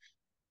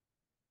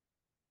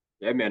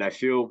 Yeah, man, I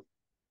feel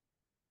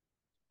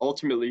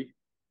ultimately.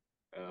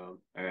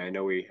 I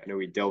know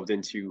we delved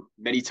into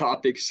many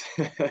topics,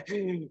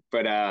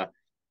 but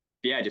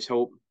yeah, I just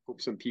hope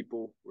some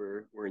people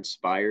were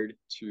inspired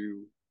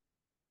to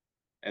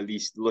at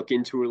least look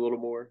into it a little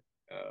more.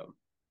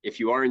 If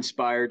you are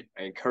inspired,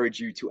 I encourage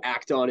you to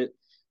act on it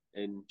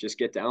and just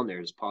get down there.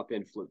 Just pop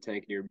in float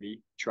tank near me,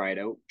 try it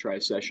out, try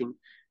a session.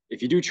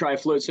 If you do try a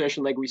float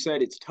session, like we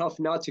said, it's tough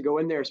not to go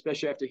in there,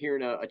 especially after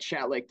hearing a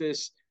chat like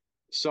this.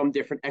 Some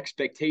different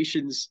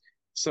expectations,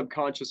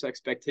 subconscious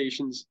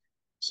expectations.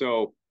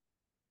 So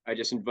I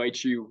just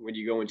invite you, when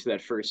you go into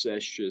that first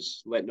session,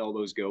 just letting all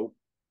those go,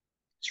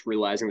 just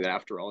realizing that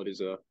after all, it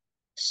is a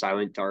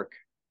silent, dark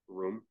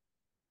room,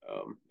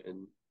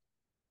 and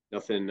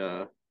nothing.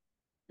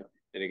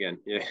 And again,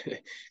 yeah,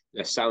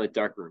 a silent,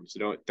 dark room.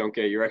 So don't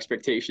get your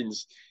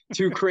expectations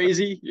too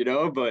crazy,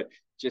 but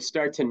just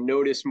start to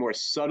notice more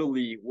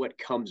subtly what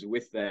comes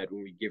with that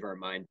when we give our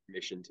mind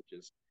permission to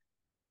just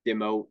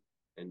dim out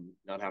and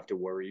not have to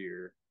worry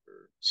or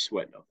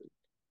sweat nothing.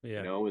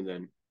 Yeah. And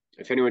then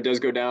if anyone does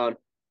go down,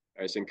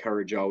 I just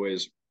encourage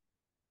always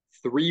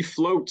 3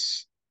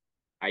 floats.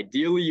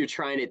 Ideally, you're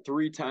trying it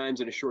 3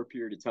 times in a short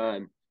period of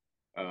time.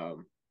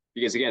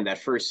 Because again, that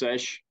first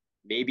sesh,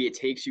 maybe it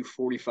takes you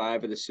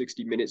 45 of the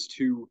 60 minutes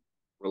to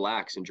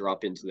relax and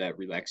drop into that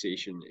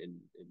relaxation and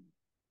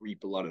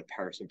reap a lot of the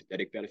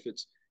parasympathetic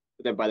benefits.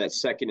 But then by that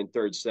second and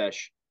third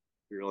sesh,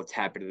 you're able to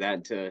tap into that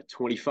into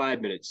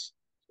 25 minutes,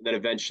 and then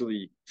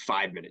eventually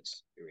 5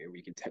 minutes. And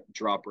we can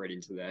drop right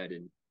into that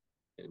and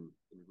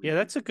yeah,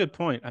 that's a good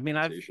point. I mean,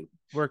 I've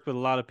worked with a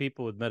lot of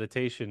people with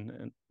meditation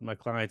and my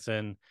clients,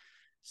 and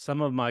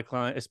some of my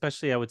clients,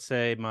 especially I would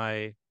say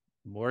my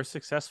more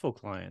successful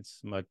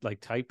clients,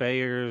 like type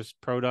A'ers,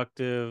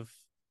 productive,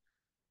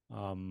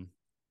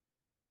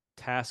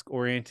 task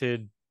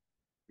oriented,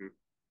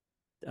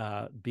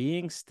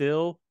 being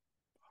still,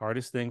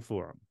 hardest thing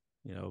for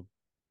them,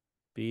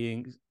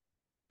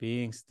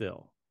 being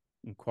still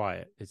and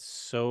quiet. It's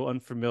so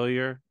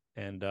unfamiliar,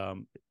 and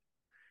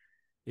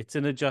it's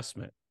an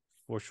adjustment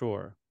for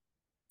sure.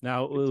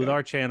 Now with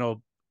our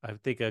channel, I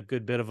think a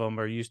good bit of them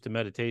are used to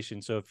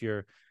meditation. So if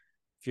you're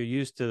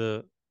used to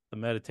the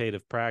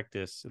meditative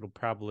practice, it'll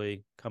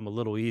probably come a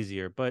little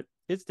easier, but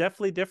it's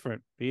definitely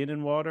different being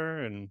in water,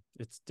 and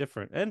it's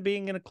different. And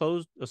being in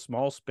a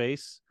small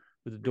space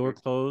with the door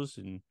closed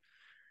and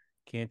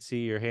can't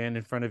see your hand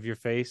in front of your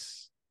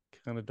face,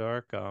 kind of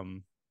dark.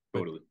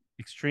 Totally.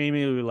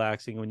 Extremely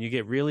relaxing. When you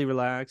get really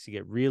relaxed, you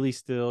get really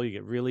still, you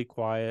get really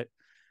quiet.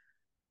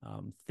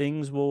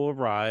 Things will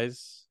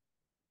arise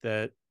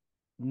that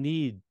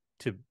need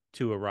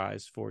to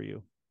arise for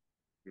you.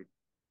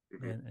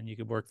 And you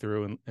can work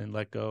through and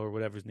let go or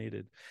whatever's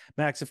needed.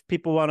 Max, if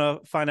people want to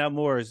find out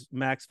more, is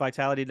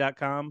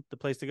MaxVitality.com the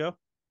place to go?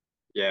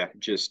 Yeah,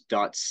 just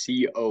 .co.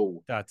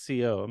 .co,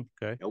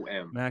 okay. No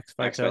M.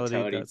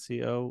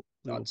 MaxVitality.co.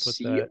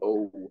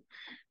 .co.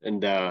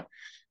 And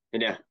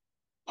yeah,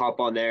 pop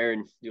on there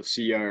and you'll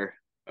see our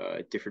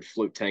different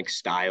float tank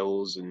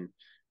styles. And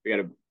we got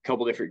a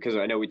couple different, because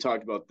I know we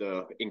talked about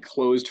the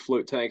enclosed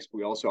float tanks, but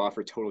we also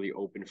offer totally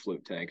open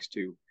float tanks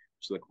too,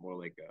 which look more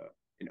like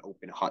an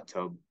open hot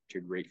tub, which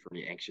are great for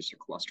any anxious or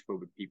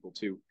claustrophobic people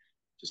too.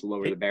 Just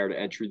lower the barrier to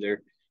entry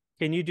there.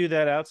 Can you do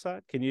that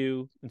outside? Can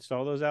you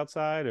install those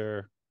outside,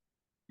 or?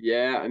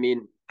 Yeah, I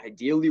mean,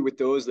 ideally with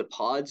those, the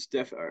pods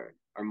are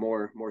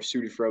more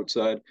suited for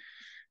outside.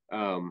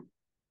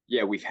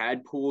 Yeah, we've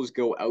had pools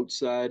go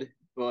outside,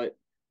 but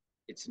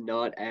it's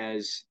not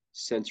as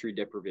sensory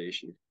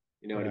deprivation.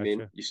 You know what I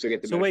mean? You still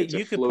get the benefits. So wait,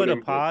 you could put a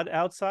pod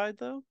outside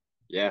though?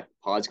 Yeah,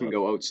 pods can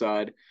go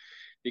outside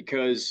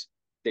because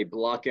they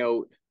block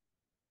out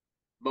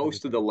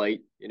most of the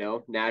light.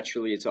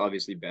 Naturally, it's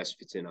obviously best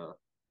if it's in a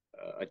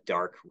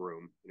dark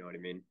room. You know what I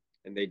mean?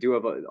 And they do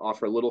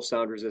offer a little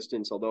sound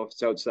resistance, although if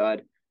it's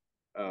outside,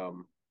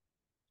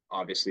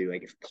 obviously,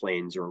 like if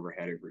planes are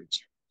overhead or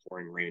it's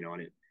pouring rain on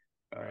it,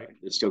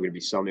 there's still going to be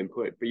some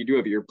input. But you do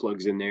have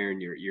earplugs in there,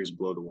 and your ears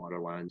below the water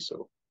line,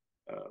 so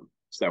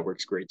that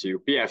works great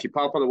too. But yeah, if you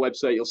pop on the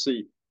website, you'll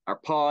see our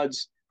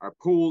pods, our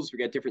pools. We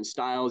got different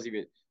styles,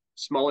 even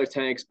smaller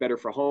tanks, better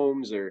for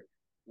homes, or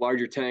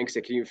larger tanks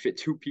that can even fit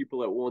 2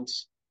 people at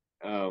once.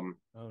 Oh,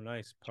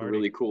 nice.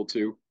 Really cool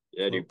too.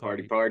 Yeah, do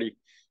party.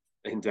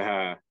 And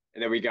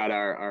then we got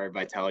our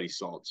Vitality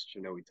salts,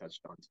 which I know we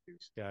touched on too.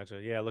 Gotcha.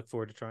 Yeah, I look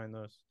forward to trying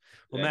those.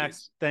 Well,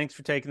 Max, thanks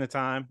for taking the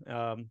time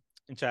and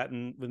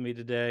chatting with me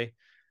today.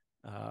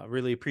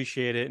 Really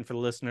appreciate it. And for the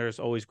listeners,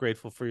 always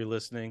grateful for your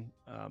listening.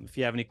 If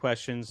you have any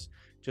questions,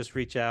 just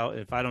reach out.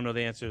 If I don't know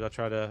the answers, I'll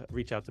try to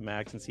reach out to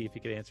Max and see if he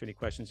could answer any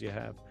questions you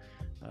have.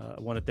 I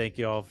want to thank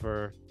you all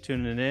for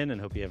tuning in and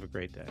hope you have a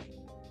great day.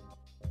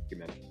 Thank you,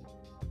 man.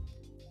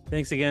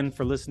 Thanks again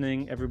for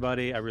listening,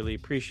 everybody. I really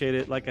appreciate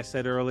it. Like I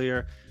said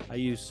earlier, I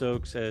use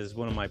Soaks as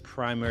one of my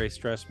primary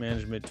stress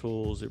management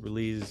tools. It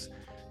relieves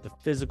the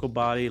physical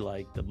body,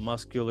 like the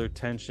muscular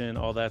tension,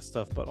 all that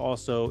stuff, but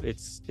also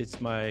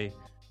it's my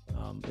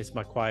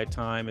quiet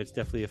time. It's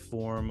definitely a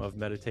form of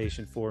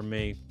meditation for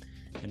me,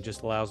 and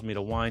just allows me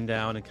to wind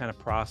down and kind of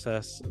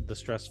process the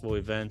stressful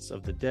events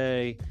of the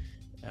day,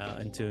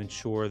 and to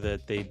ensure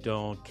that they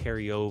don't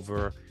carry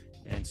over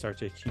and start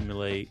to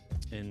accumulate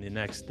in the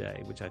next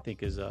day, which I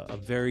think is a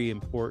very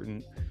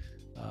important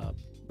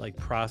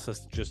process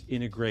to just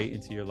integrate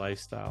into your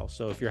lifestyle.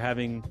 So if you're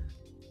having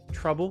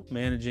trouble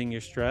managing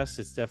your stress,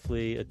 it's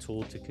definitely a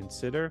tool to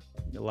consider.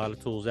 A lot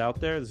of tools out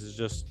there. This is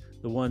just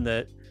the one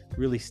that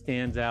really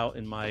stands out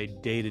in my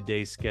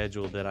day-to-day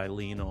schedule that I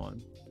lean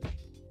on.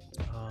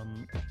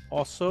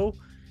 Also,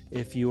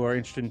 if you are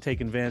interested in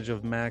taking advantage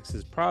of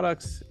Max's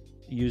products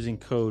using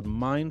code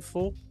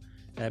MINDFUL,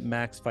 at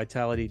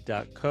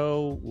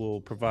maxvitality.co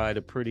will provide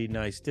a pretty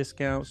nice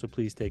discount, so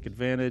please take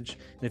advantage.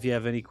 And if you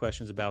have any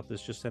questions about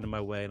this, just send them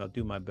my way and I'll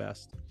do my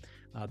best.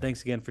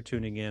 Thanks again for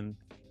tuning in,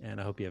 and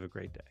I hope you have a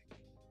great day.